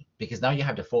see, because now you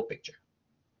have the full picture.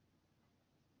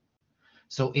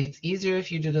 So it's easier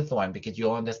if you do the one, because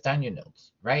you'll understand your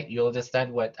notes, right? You'll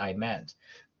understand what I meant.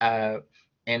 And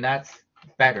that's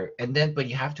better. And then, but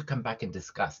you have to come back and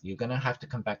discuss. You're going to have to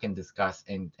come back and discuss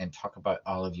and talk about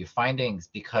all of your findings,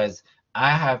 because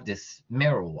I have this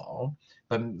mirror wall,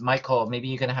 but Michael, maybe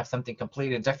you're going to have something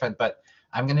completely different, but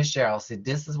I'm going to share. I'll say,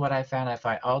 this is what I found. I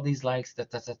find all these likes,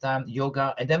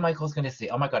 yoga. And then Michael's going to say,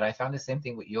 oh my God, I found the same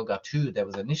thing with yoga too. There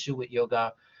was an issue with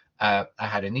yoga. I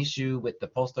had an issue with the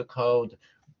postal code.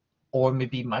 Or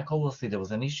maybe Michael will say there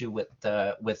was an issue with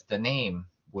the name.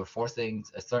 We're forcing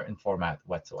a certain format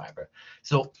whatsoever.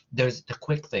 So there's the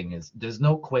quick thing is there's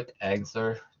no quick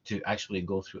answer to actually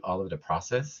go through all of the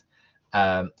process.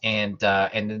 And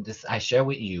then this I share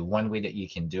with you one way that you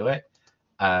can do it.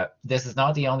 This is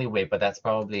not the only way, but that's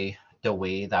probably the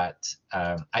way that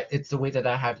it's the way that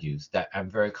I have used, that I'm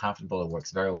very comfortable. It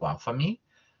works very well for me.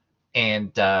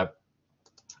 And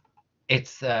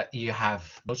it's you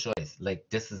have no choice. Like,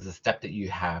 this is the step that you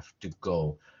have to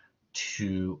go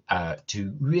to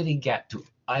really get to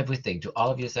everything, to all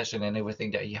of your session and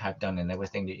everything that you have done and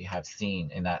everything that you have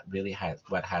seen, and that really has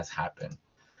what has happened.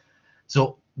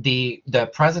 So the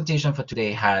presentation for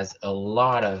today has a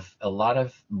lot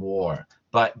of more,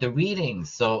 but the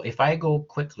readings. So if I go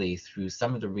quickly through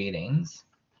some of the readings,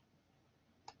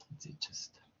 let's see,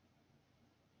 just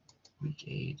week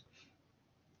 8.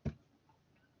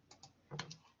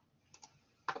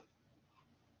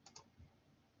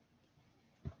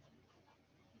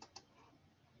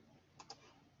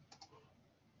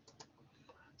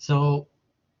 So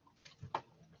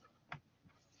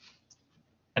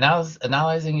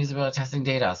analyzing usability testing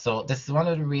data. So this is one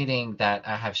of the reading that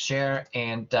I have shared,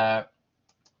 and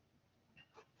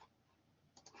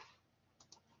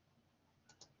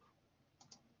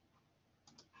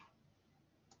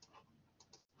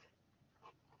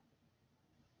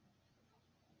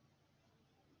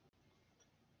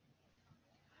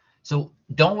so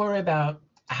don't worry about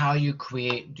how you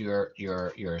create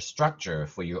your structure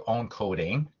for your own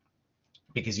coding,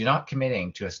 because you're not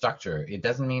committing to a structure. It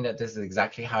doesn't mean that this is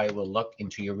exactly how it will look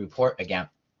into your report again.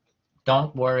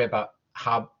 Don't worry about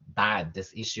how bad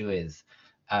this issue is.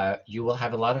 You will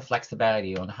have a lot of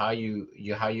flexibility on how you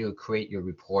create your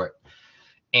report,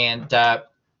 and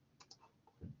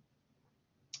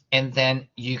then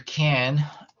you can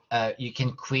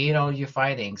create all your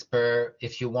findings per,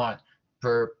 if you want,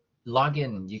 per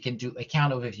login. You can do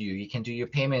account overview. You can do your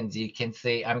payments. You can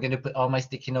say, I'm going to put all my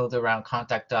sticky notes around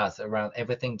contact us, around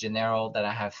everything general that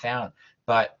I have found.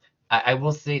 But I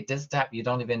will say this tab, you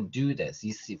don't even do this.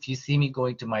 You see, if you see me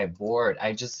going to my board,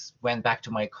 I just went back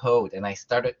to my code and I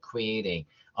started creating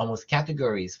almost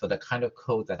categories for the kind of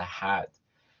code that I had.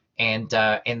 And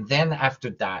then after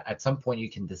that, at some point, you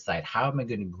can decide how am I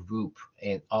going to group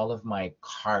all of my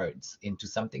cards into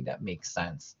something that makes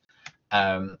sense.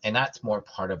 And that's more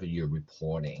part of your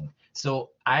reporting. So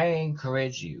I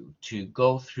encourage you to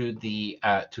go through the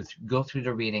go through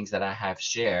the readings that I have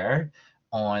shared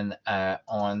on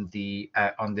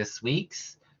this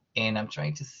week's, and I'm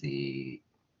trying to see.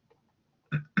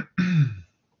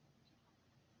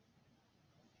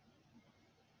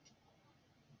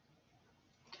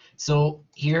 So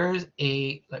here's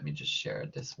let me just share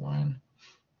this one.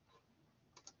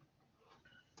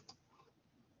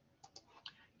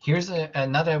 Here's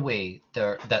another way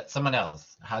that someone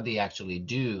else, how they actually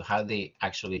do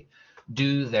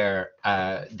their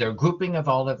grouping of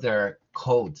all of their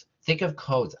codes. Think of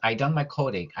codes. I done my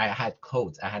coding. I had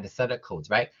codes. I had a set of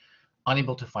codes, right?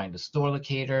 Unable to find the store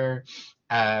locator,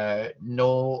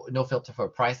 no filter for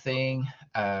pricing,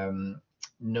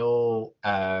 no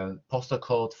postal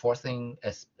code forcing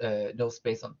no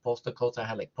space on postal codes. I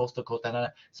had like postal code.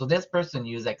 So this person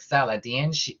used Excel. At the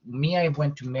end, I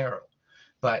went to Miro.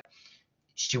 But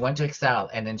she went to Excel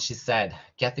and then she said,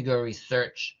 category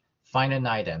search, find an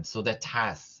item. So the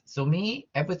tasks. So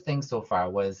everything so far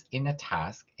was in a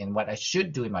task. And what I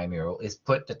should do in my Miro is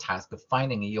put the task of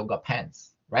finding a yoga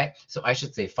pants, right? So I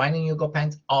should say finding yoga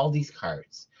pants, all these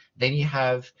cards. Then you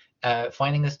have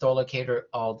finding a store locator,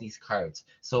 all these cards.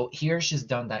 So here she's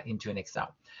done that into an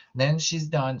Excel. Then she's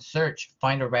done search,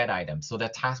 find a red item. So the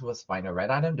task was find a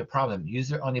red item. The problem,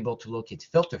 user unable to locate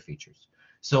filter features.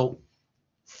 So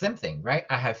same thing, right?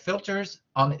 I have filters,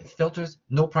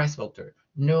 no price filter,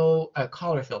 no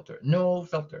color filter, no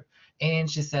filter. And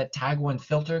she said tag one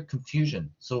filter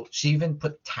confusion. So she even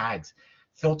put tags,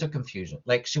 filter confusion.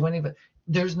 Like she went even,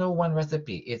 there's no one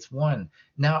recipe, it's one.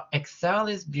 Now Excel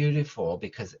is beautiful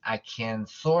because I can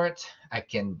sort, I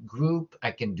can group,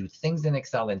 I can do things in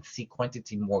Excel and see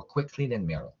quantity more quickly than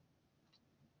Miro.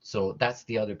 So that's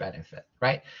the other benefit,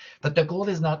 right? But the goal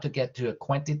is not to get to a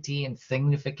quantity and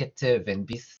significative and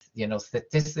be,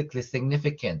 statistically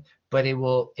significant, but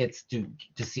it's to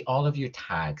see all of your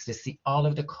tags, to see all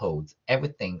of the codes,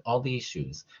 everything, all the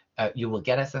issues. You will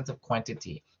get a sense of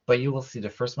quantity, but you will see the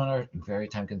first one are very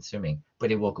time consuming,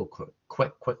 but it will go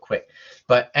quick.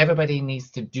 But everybody needs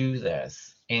to do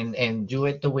this and do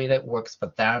it the way that works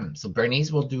for them. So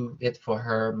Bernice will do it for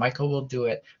her, Michael will do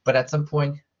it, but at some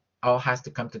point, all has to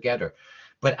come together.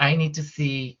 But I need to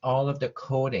see all of the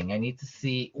coding. I need to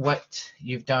see what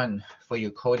you've done for your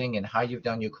coding and how you've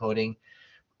done your coding.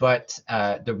 But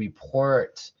the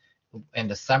report and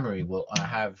the summary will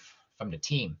have from the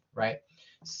team, right?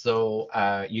 So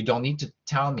you don't need to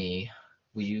tell me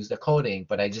we use the coding,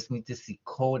 but I just need to see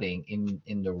coding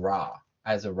in the raw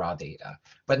as a raw data,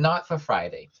 but not for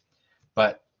Friday.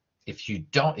 But if you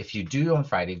do on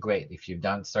Friday, great. If you've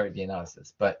done start the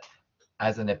analysis, but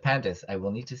as an appendix, I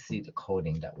will need to see the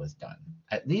coding that was done.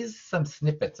 At least some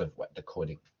snippets of what the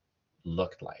coding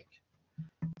looked like.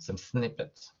 Some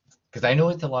snippets. Because I know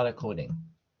it's a lot of coding.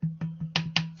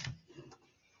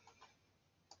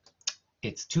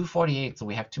 It's 2:48, so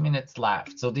we have 2 minutes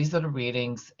left. So these are the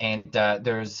readings, and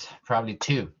there's probably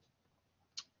two.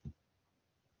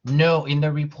 No, in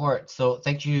the report. So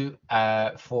thank you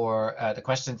for the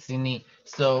question, Sydney.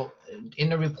 So in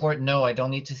the report, no, I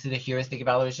don't need to see the heuristic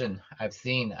evaluation. I've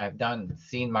seen,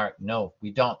 Mark. No,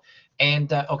 we don't.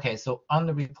 And okay, so on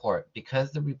the report,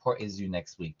 because the report is due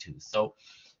next week too. So,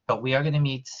 but we are going to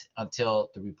meet until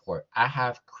the report. I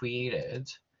have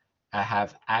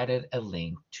added a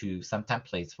link to some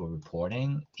templates for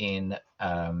reporting in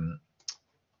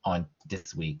on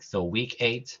this week. So week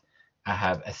 8. I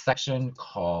have a section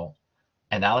called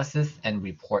analysis and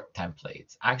report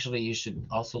templates. Actually, you should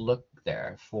also look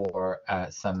there for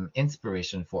some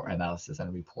inspiration for analysis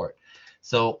and report.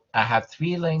 So I have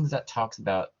 3 links that talks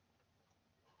about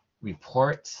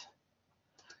reports.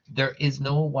 There is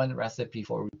no one recipe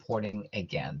for reporting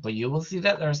again, but you will see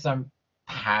that there are some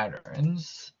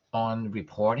patterns on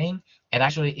reporting. And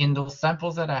actually in those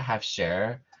samples that I have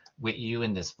shared with you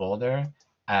in this folder,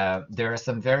 there are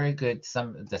some very good,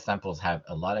 the samples have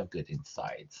a lot of good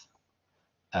insights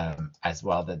as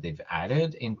well that they've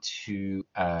added into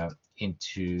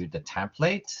the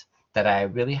template that I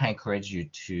really encourage you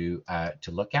to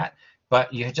look at.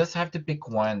 But you just have to pick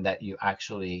one that you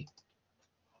actually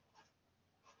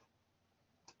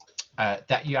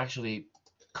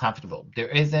comfortable. There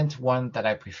isn't one that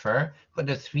I prefer, but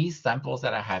the 3 samples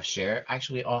that I have shared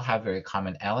actually all have very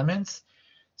common elements.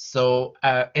 So,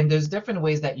 and there's different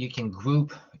ways that you can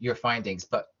group your findings,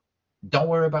 but don't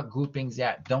worry about groupings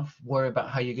yet. Don't worry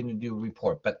about how you're going to do a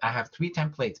report. But I have 3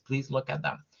 templates. Please look at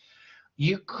them.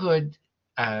 You could,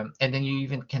 and then you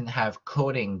even can have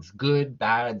codings, good,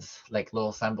 bads, like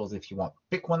little symbols if you want.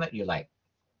 Pick one that you like.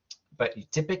 But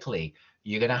typically,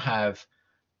 you're going to have,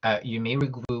 you may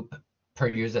regroup per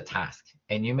user task.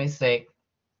 And you may say,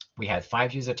 we had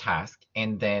 5 user tasks,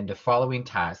 and then the following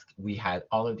task, we had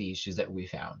all of the issues that we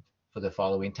found. For the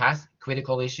following task,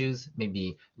 critical issues,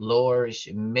 maybe lower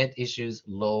issue, mid issues,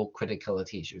 low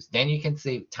criticality issues. Then you can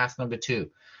say task number 2,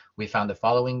 we found the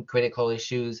following critical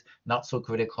issues, not so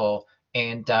critical,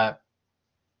 and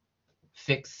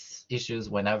fix issues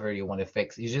whenever you want to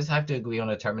fix. You just have to agree on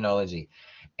the terminology.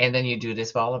 And then you do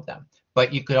this for all of them.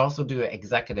 But you could also do an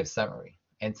executive summary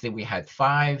and say we had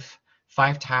five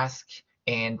tasks,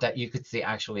 and that you could see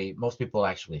actually most people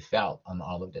actually failed on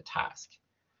all of the tasks,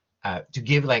 to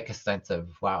give like a sense of,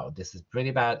 wow, this is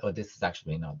pretty bad, or this is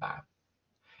actually not bad.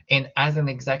 And as an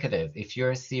executive, if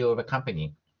you're a CEO of a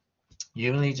company,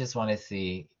 you really just want to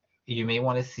see, you may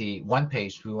want to see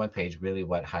through one page, really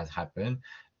what has happened.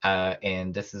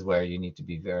 And this is where you need to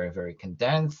be very, very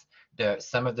condensed.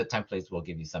 Some of the templates will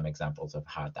give you some examples of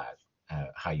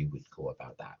how you would go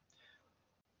about that.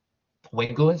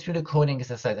 When going through the coding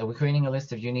exercise, are we creating a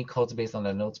list of unique codes based on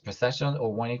the notes per session,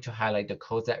 or wanting to highlight the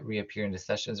codes that reappear in the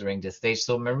sessions during this stage?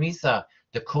 So Marisa,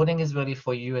 the coding is really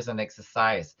for you as an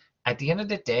exercise. At the end of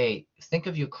the day, think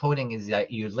of your coding as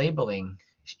that you're labeling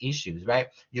issues, right?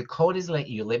 Your code is like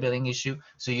you're labeling issue.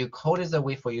 So your code is a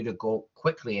way for you to go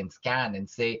quickly and scan and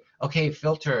say, okay,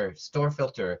 filter, store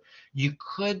filter. You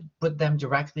could put them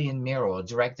directly in Miro or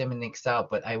direct them in Excel,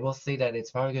 but I will say that it's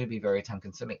probably going to be very time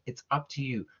consuming. It's up to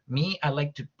you. Me, I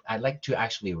like to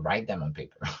actually write them on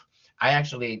paper. I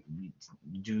actually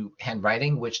do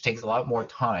handwriting, which takes a lot more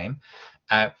time.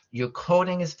 Your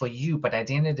coding is for you, but at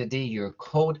the end of the day, your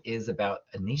code is about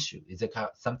an issue. It's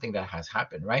about something that has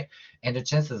happened, right? And the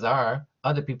chances are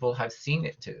other people have seen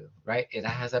it too, right? It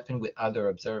has happened with other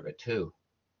observers too.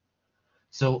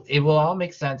 So it will all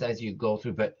make sense as you go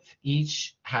through, but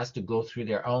each has to go through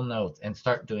their own notes and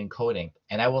start doing coding.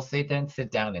 And I will say then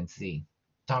sit down and see.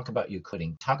 Talk about your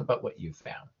coding. Talk about what you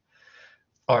found.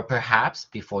 Or perhaps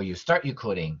before you start your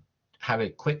coding, have a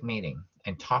quick meeting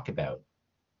and talk about,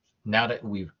 now that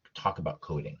we've talked about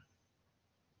coding.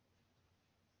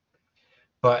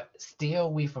 But stay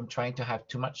away from trying to have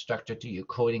too much structure to your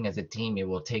coding as a team. It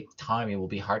will take time. It will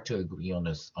be hard to agree on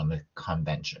the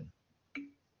convention.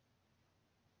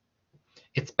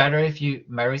 It's better if you,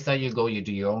 Marisa, you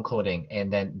do your own coding,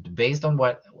 and then based on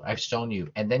what I've shown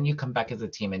you, and then you come back as a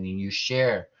team and you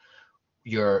share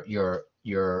your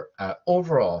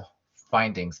overall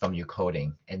findings from your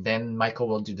coding, and then Michael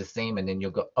will do the same, and then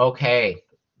you'll go, okay,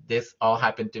 this all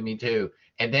happened to me too,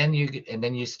 and then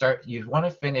you start. You want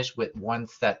to finish with one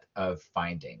set of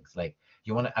findings, like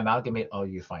you want to amalgamate all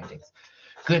your findings.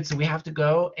 Good. So we have to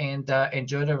go and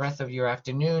enjoy the rest of your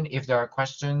afternoon. If there are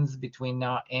questions between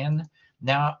now,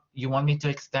 you want me to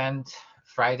extend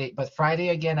Friday, but Friday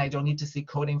again, I don't need to see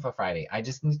coding for Friday. I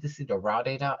just need to see the raw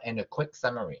data and a quick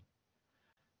summary.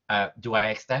 Do I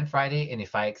extend Friday? And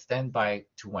if I extend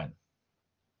to when?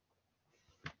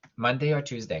 Monday or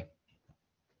Tuesday?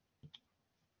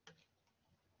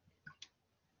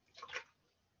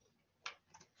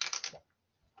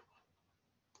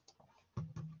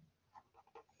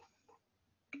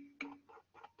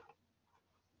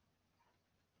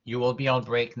 You will be on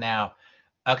break now.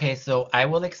 Okay, so I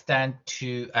will extend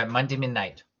to Monday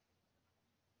midnight.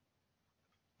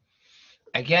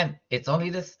 Again, it's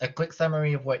only a quick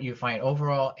summary of what you find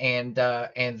overall, and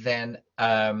then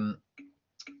the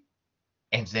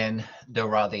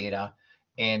raw data.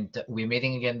 And we're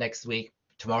meeting again next week.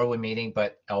 Tomorrow we're meeting,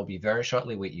 but I'll be very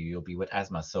shortly with you. You'll be with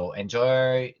Asma. So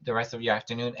enjoy the rest of your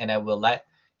afternoon, and I will let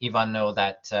Yvonne know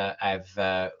that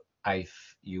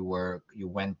you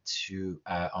went to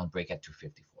on break at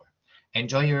 2:54.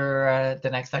 Enjoy the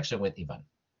next section with Yvonne.